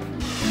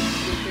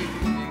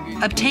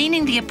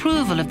 obtaining the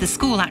approval of the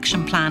school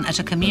action plan at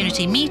a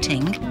community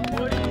meeting,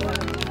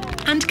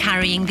 and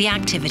carrying the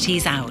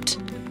activities out.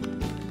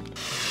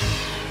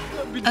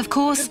 Of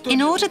course,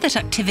 in order that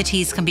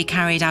activities can be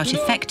carried out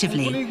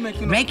effectively,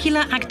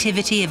 regular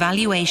activity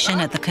evaluation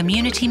at the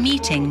community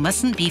meeting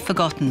mustn't be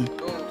forgotten.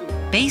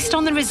 Based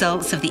on the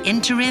results of the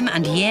interim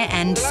and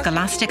year-end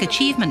scholastic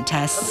achievement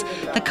tests,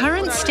 the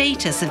current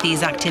status of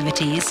these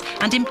activities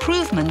and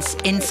improvements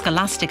in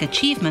scholastic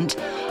achievement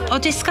are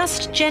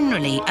discussed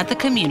generally at the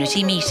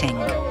community meeting.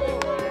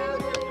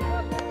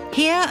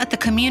 Here at the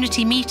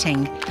community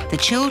meeting, the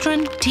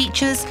children,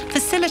 teachers,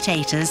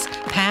 facilitators,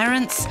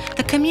 parents,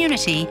 the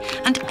community,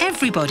 and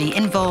everybody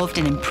involved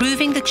in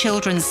improving the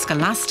children's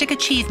scholastic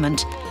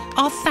achievement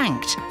are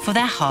thanked for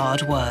their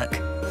hard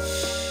work.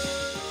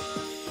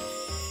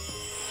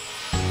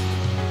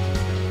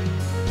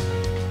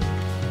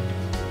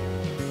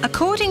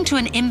 According to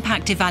an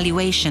impact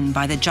evaluation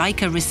by the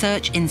JICA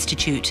Research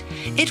Institute,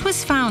 it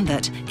was found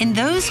that in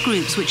those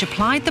groups which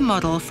applied the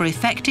model for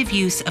effective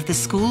use of the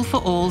School for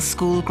All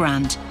school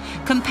grant,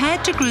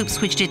 compared to groups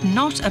which did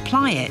not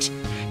apply it,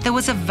 there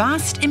was a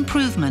vast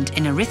improvement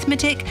in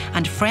arithmetic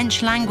and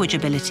French language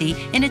ability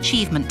in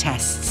achievement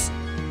tests.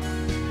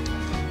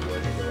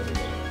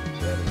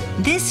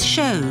 This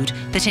showed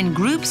that in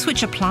groups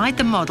which applied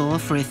the model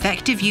for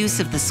effective use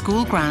of the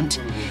school grant,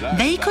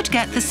 they could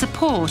get the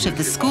support of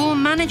the School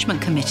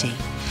Management Committee,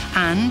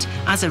 and,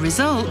 as a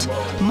result,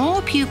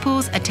 more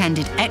pupils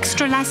attended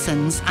extra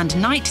lessons and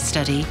night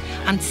study,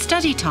 and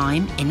study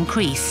time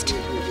increased.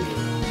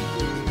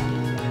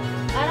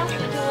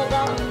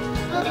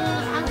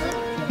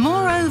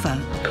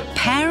 Moreover,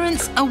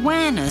 parents'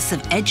 awareness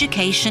of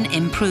education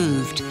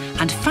improved,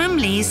 and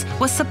families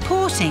were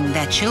supporting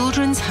their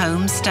children's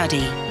home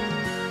study.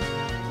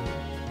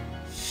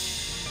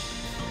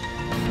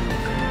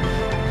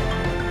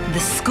 The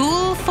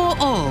School for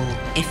All,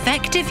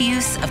 effective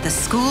use of the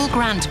school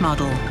grant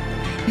model,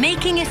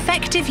 making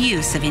effective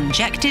use of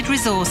injected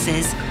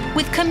resources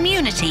with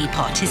community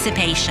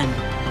participation.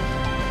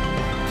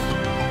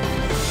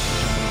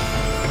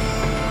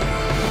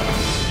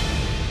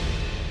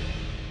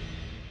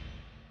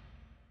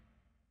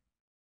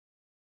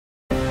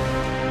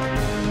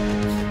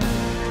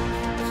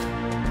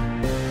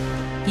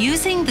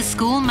 Using the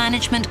School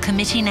Management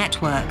Committee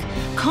network,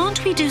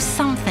 can't we do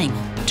something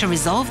to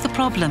resolve the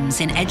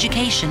problems in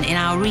education in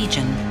our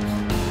region?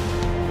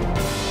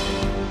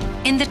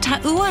 In the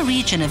Taua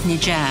region of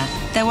Niger,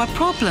 There were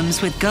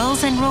problems with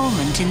girls'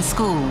 enrollment in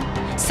school,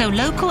 so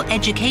local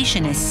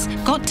educationists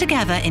got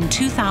together in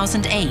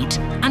 2008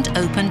 and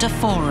opened a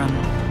forum.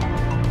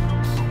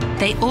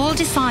 They all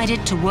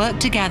decided to work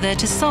together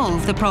to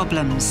solve the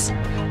problems.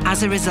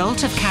 As a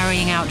result of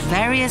carrying out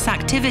various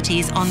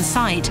activities on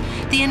site,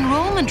 the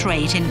enrollment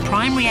rate in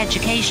primary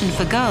education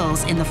for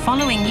girls in the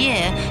following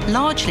year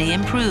largely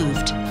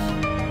improved.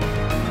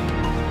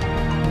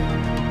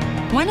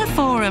 When a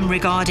forum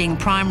regarding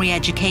primary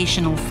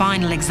educational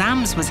final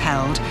exams was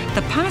held,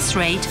 the pass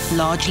rate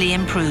largely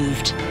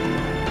improved.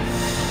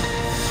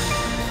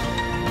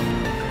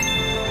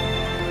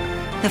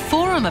 The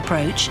forum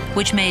approach,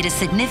 which made a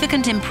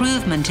significant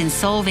improvement in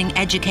solving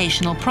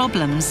educational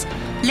problems,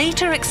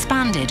 later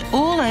expanded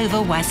all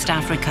over West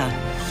Africa.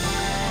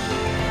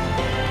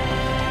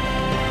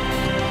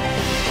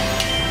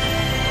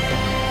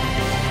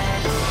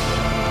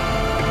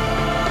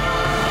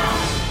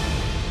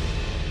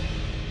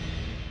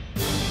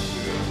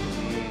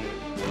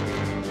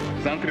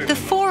 The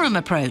forum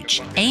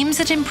approach aims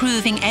at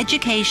improving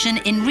education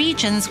in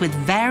regions with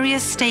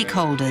various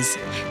stakeholders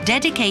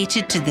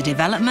dedicated to the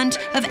development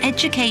of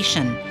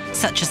education,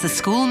 such as the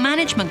School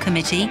Management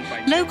Committee,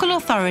 local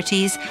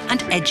authorities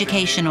and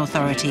education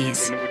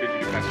authorities.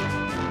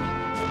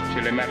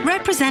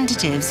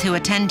 Representatives who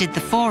attended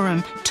the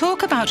forum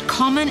talk about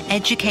common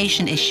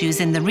education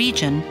issues in the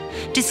region,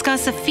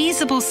 discuss a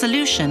feasible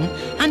solution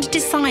and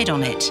decide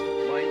on it.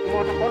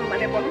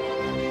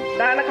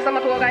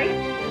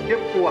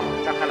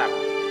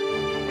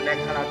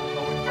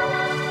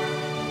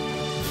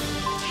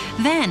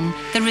 Then,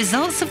 the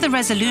results of the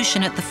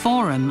resolution at the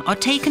forum are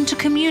taken to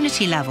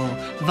community level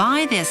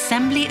via the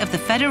Assembly of the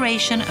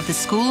Federation of the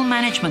School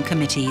Management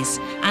Committees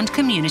and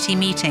community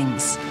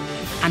meetings.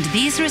 And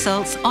these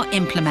results are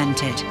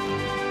implemented.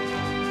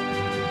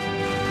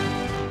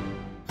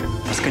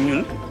 Parce que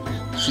ñun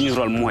suñu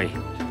rôle mooy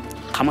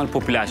xamal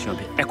population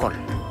bi école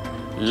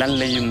lan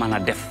la ñu mën a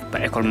def ba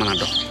école mën a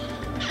dox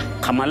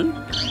xamal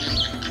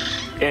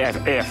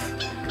EF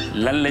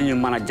lan la ñu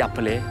mën a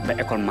jàppale ba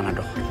école mën a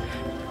dox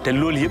te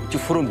loolu yëpp ci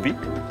forum bi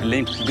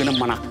lañ gën a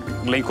mën a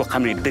lañ ko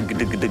xamee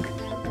dëgg.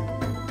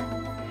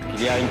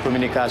 Il y a une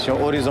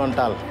communication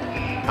horizontale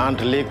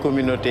entre les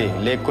communautés,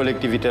 les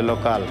collectivités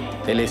locales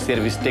et les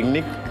services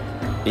techniques.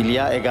 Il y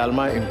a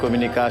également une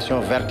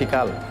communication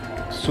verticale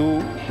sous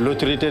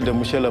l'autorité de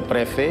monsieur le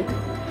préfet.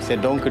 C'est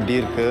donc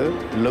dire que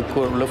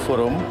le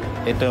forum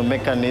est un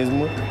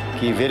mécanisme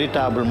qui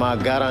véritablement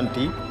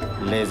garantit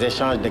les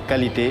échanges de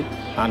qualité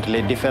entre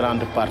les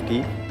différentes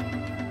parties.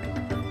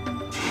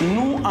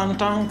 Nous, en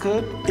tant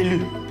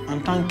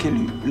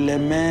qu'élus, les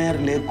maires,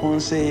 les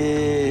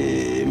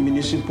conseillers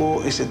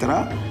municipaux, etc.,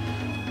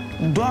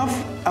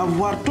 doivent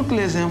avoir toutes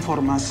les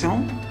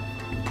informations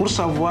pour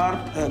savoir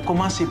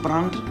comment s'y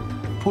prendre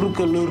pour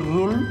que leur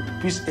rôle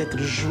puisse être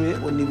joué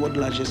au niveau de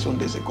la gestion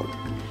des écoles.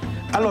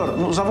 Alors,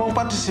 nous avons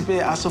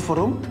participé à ce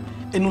forum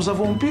et nous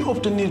avons pu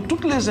obtenir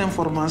toutes les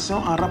informations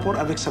en rapport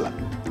avec cela.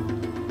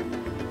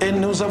 Et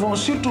nous avons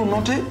surtout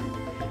noté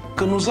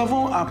que nous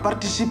avons à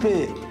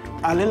participer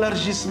à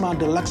l'élargissement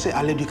de l'accès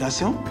à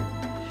l'éducation,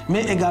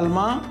 mais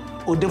également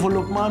au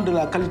développement de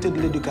la qualité de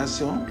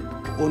l'éducation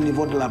au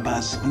niveau de la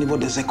base, au niveau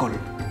des écoles.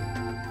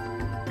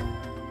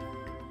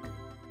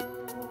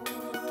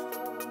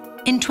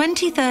 In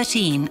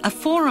 2013, a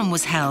forum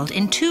was held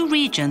in 2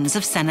 regions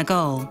of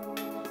Senegal.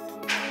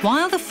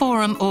 While the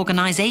forum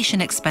organisation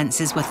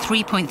expenses were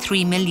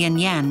 3.3 million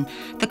yen,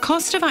 the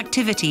cost of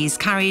activities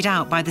carried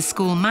out by the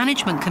school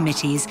management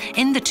committees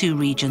in the 2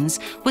 regions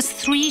was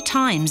 3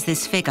 times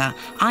this figure,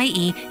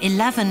 i.e.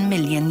 11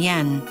 million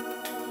yen.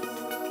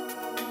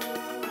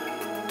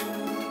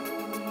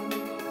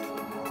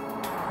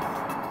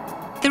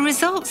 The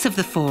results of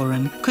the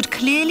forum could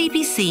clearly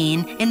be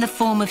seen in the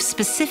form of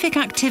specific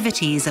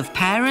activities of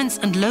parents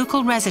and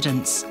local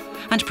residents,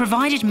 and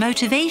provided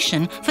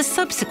motivation for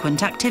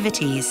subsequent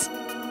activities.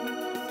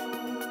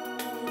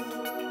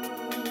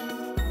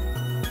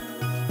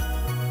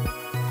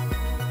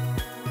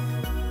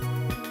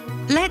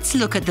 Let's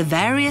look at the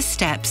various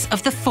steps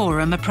of the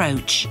forum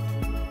approach.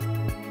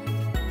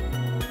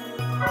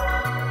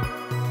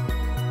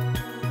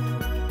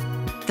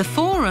 The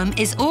forum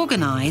is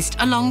organised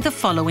along the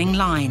following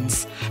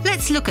lines.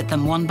 Let's look at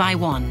them one by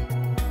one.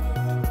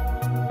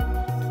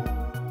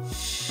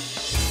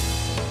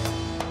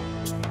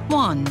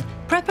 1.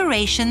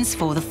 Preparations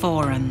for the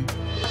forum.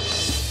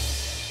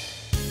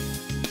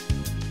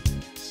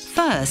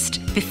 First,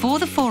 before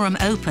the forum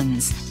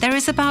opens, there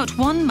is about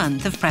 1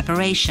 month of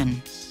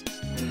preparation.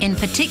 In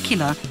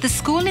particular, the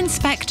school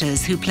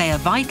inspectors, who play a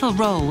vital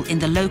role in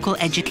the local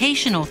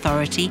education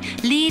authority,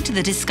 lead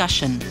the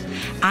discussion,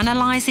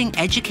 analysing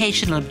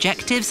educational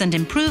objectives and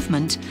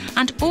improvement,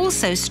 and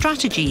also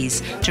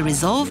strategies to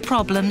resolve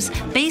problems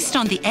based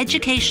on the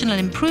educational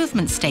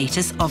improvement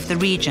status of the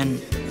region.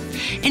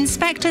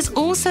 Inspectors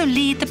also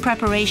lead the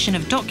preparation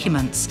of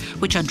documents,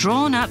 which are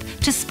drawn up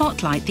to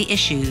spotlight the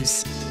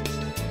issues.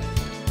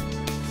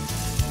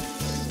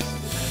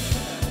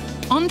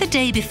 On the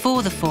day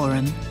before the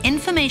forum,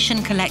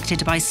 information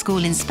collected by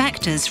school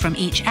inspectors from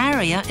each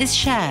area is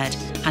shared,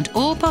 and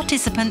all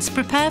participants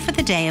prepare for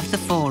the day of the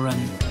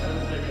forum.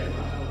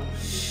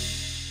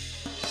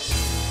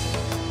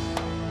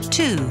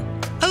 2.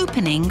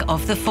 Opening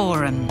of the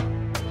forum.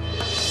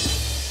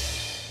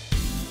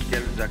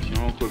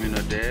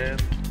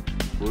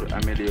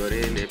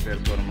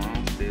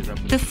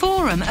 The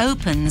forum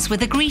opens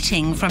with a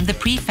greeting from the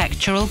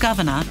prefectural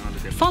governor,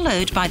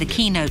 followed by the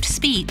keynote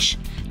speech,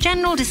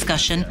 general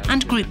discussion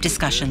and group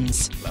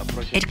discussions.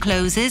 It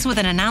closes with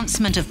an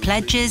announcement of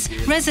pledges,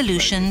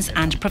 resolutions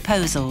and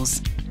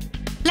proposals.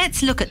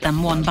 Let's look at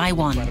them one by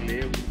one.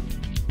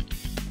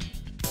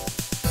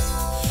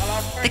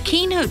 The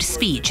keynote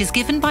speech is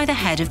given by the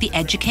head of the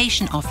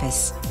Education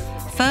Office.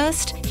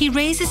 First, he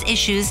raises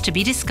issues to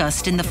be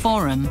discussed in the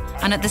forum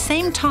and at the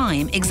same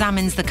time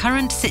examines the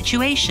current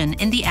situation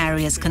in the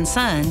areas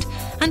concerned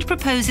and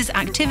proposes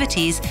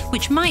activities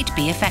which might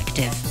be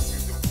effective.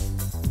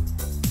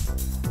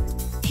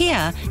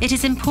 Here, it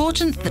is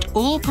important that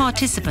all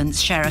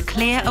participants share a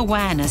clear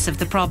awareness of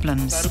the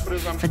problems.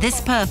 For this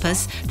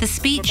purpose, the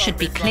speech should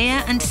be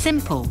clear and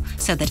simple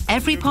so that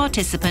every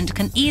participant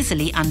can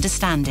easily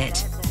understand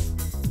it.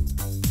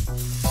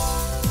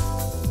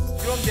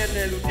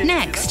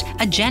 Next,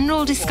 a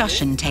general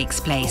discussion takes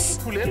place.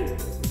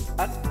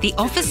 The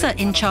officer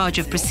in charge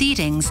of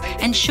proceedings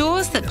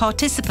ensures that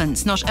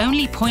participants not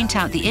only point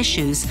out the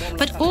issues,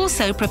 but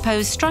also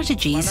propose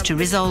strategies to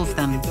resolve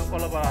them.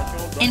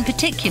 In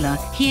particular,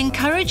 he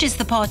encourages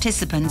the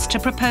participants to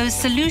propose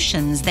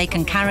solutions they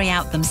can carry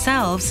out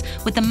themselves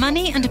with the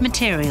money and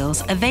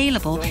materials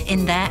available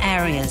in their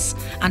areas,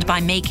 and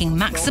by making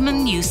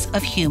maximum use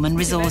of human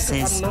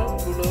resources.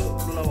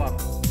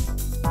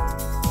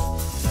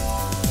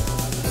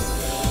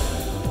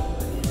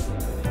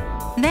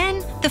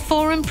 Then, the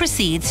forum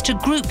proceeds to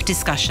group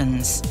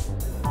discussions.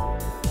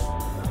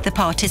 The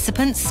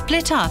participants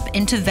split up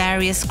into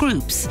various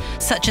groups,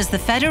 such as the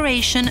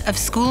Federation of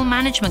School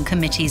Management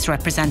Committees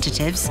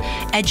representatives,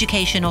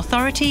 education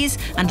authorities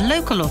and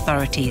local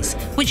authorities,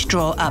 which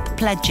draw up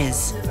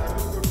pledges.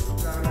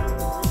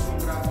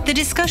 The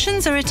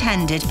discussions are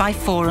attended by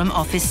forum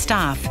office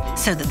staff,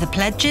 so that the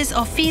pledges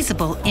are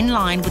feasible in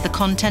line with the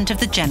content of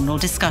the general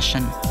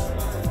discussion.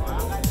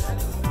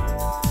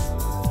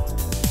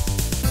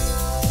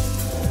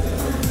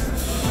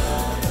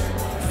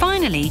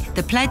 Finally,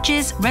 the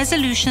pledges,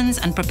 resolutions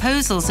and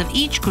proposals of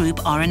each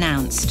group are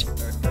announced.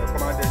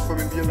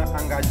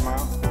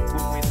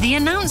 The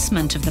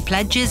announcement of the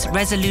pledges,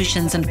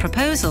 resolutions and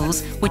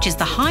proposals, which is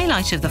the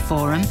highlight of the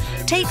forum,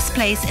 takes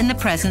place in the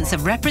presence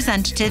of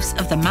representatives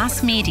of the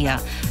mass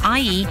media,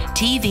 i.e.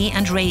 TV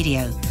and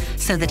radio,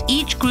 so that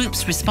each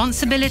group's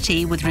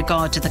responsibility with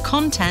regard to the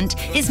content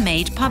is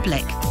made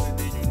public.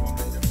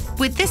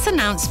 With this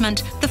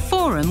announcement, the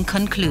forum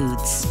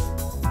concludes.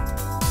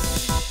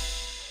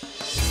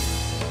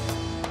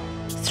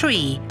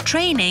 3.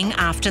 Training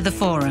after the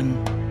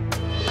forum.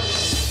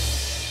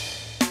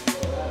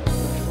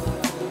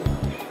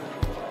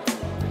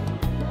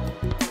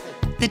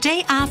 The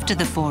day after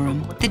the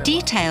forum, the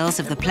details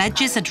of the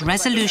pledges and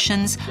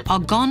resolutions are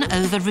gone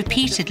over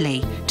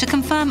repeatedly to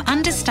confirm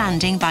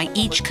understanding by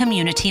each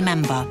community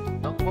member.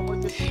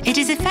 It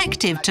is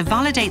effective to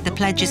validate the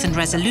pledges and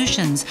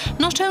resolutions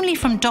not only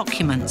from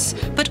documents,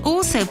 but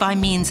also by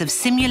means of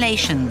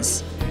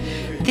simulations.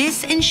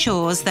 This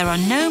ensures there are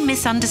no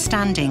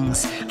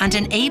misunderstandings and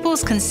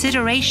enables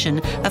consideration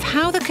of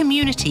how the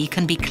community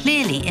can be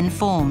clearly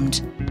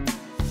informed.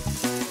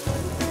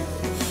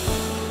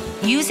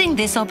 Using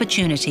this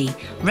opportunity,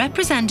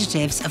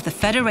 representatives of the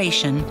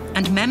Federation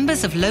and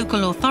members of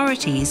local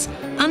authorities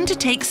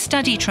undertake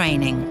study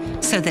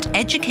training so that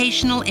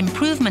educational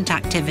improvement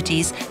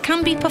activities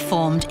can be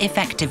performed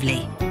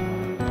effectively.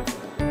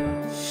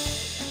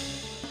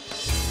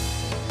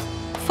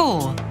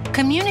 4.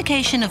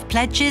 Communication of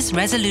pledges,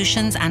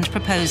 resolutions and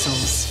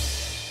proposals.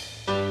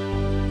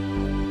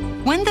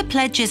 When the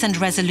pledges and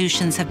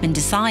resolutions have been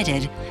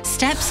decided,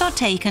 steps are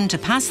taken to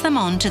pass them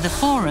on to the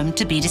forum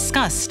to be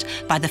discussed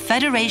by the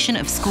Federation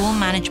of School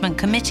Management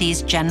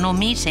Committees General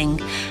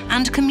Meeting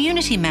and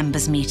Community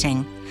Members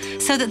Meeting,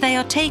 so that they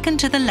are taken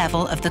to the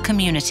level of the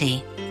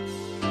community.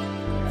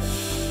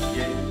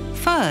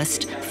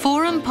 First,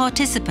 forum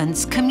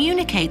participants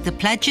communicate the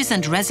pledges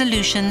and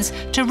resolutions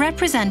to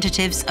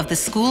representatives of the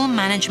school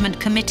management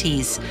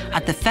committees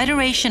at the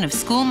Federation of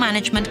School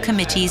Management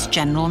Committees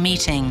General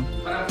Meeting.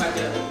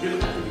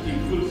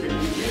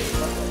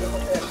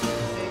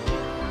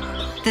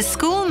 The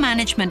School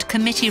Management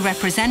Committee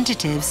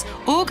representatives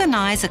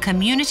organize a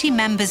community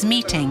members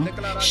meeting,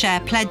 share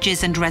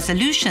pledges and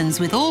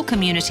resolutions with all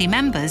community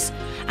members,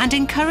 and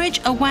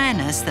encourage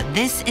awareness that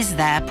this is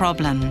their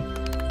problem.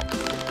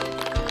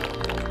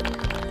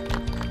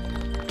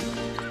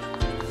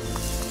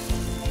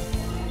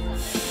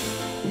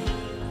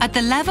 At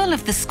the level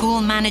of the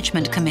School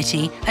Management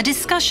Committee, a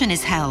discussion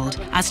is held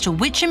as to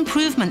which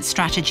improvement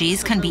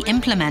strategies can be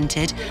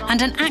implemented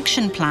and an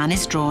action plan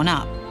is drawn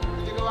up.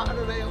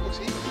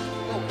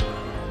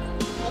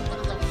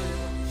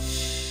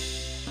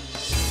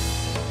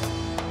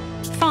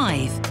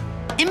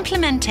 5.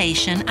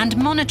 Implementation and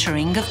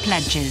monitoring of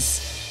pledges.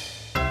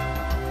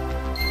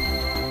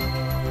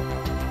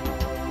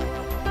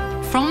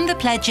 From the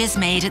pledges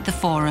made at the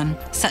forum,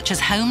 such as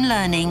home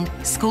learning,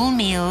 school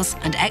meals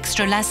and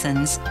extra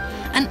lessons,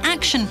 an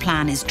action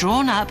plan is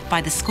drawn up by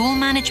the school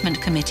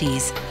management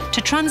committees to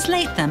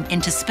translate them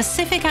into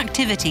specific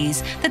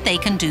activities that they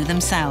can do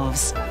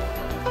themselves.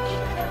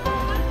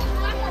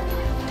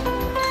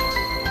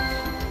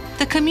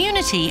 The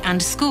community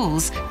and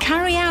schools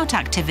carry out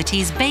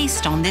activities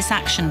based on this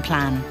action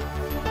plan.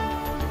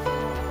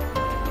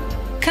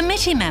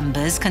 Committee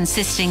members,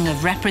 consisting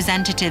of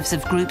representatives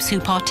of groups who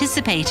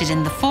participated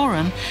in the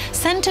forum,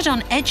 centred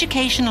on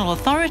educational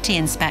authority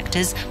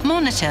inspectors,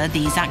 monitor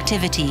these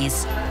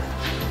activities.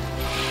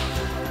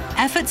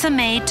 Efforts are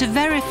made to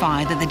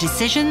verify that the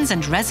decisions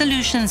and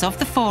resolutions of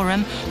the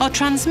forum are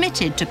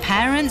transmitted to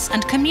parents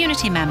and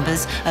community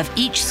members of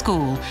each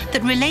school,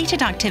 that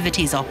related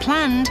activities are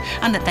planned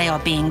and that they are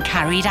being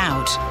carried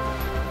out.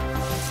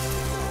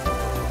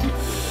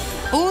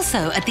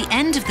 Also, at the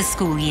end of the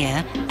school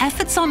year,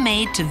 efforts are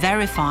made to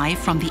verify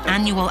from the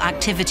annual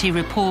activity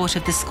report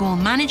of the school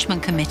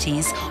management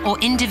committees or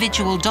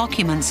individual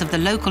documents of the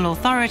local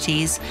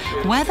authorities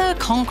whether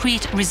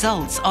concrete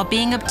results are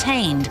being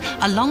obtained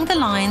along the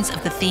lines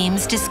of the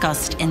themes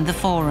discussed in the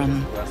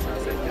forum.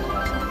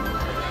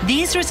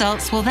 These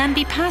results will then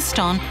be passed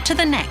on to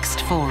the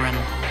next forum.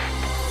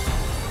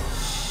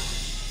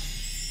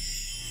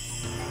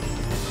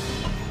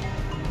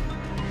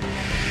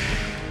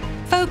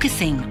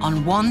 Focusing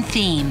on one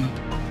theme.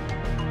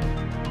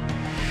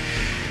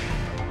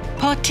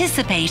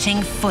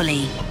 Participating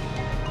fully.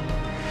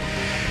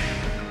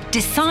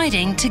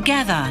 Deciding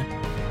together.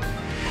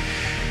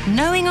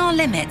 Knowing our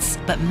limits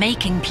but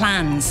making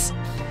plans.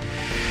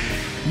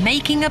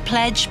 Making a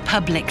pledge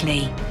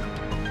publicly.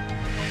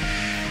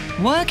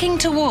 Working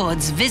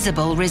towards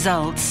visible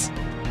results.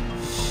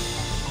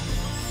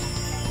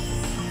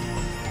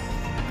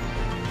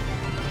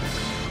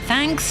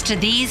 Thanks to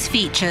these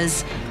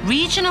features,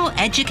 regional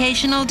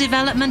educational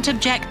development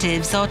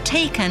objectives are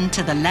taken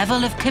to the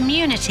level of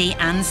community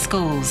and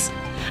schools.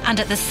 And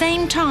at the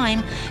same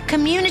time,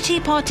 community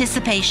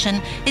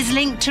participation is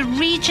linked to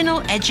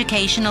regional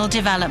educational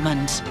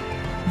development.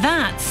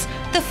 That's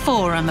the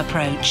forum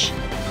approach.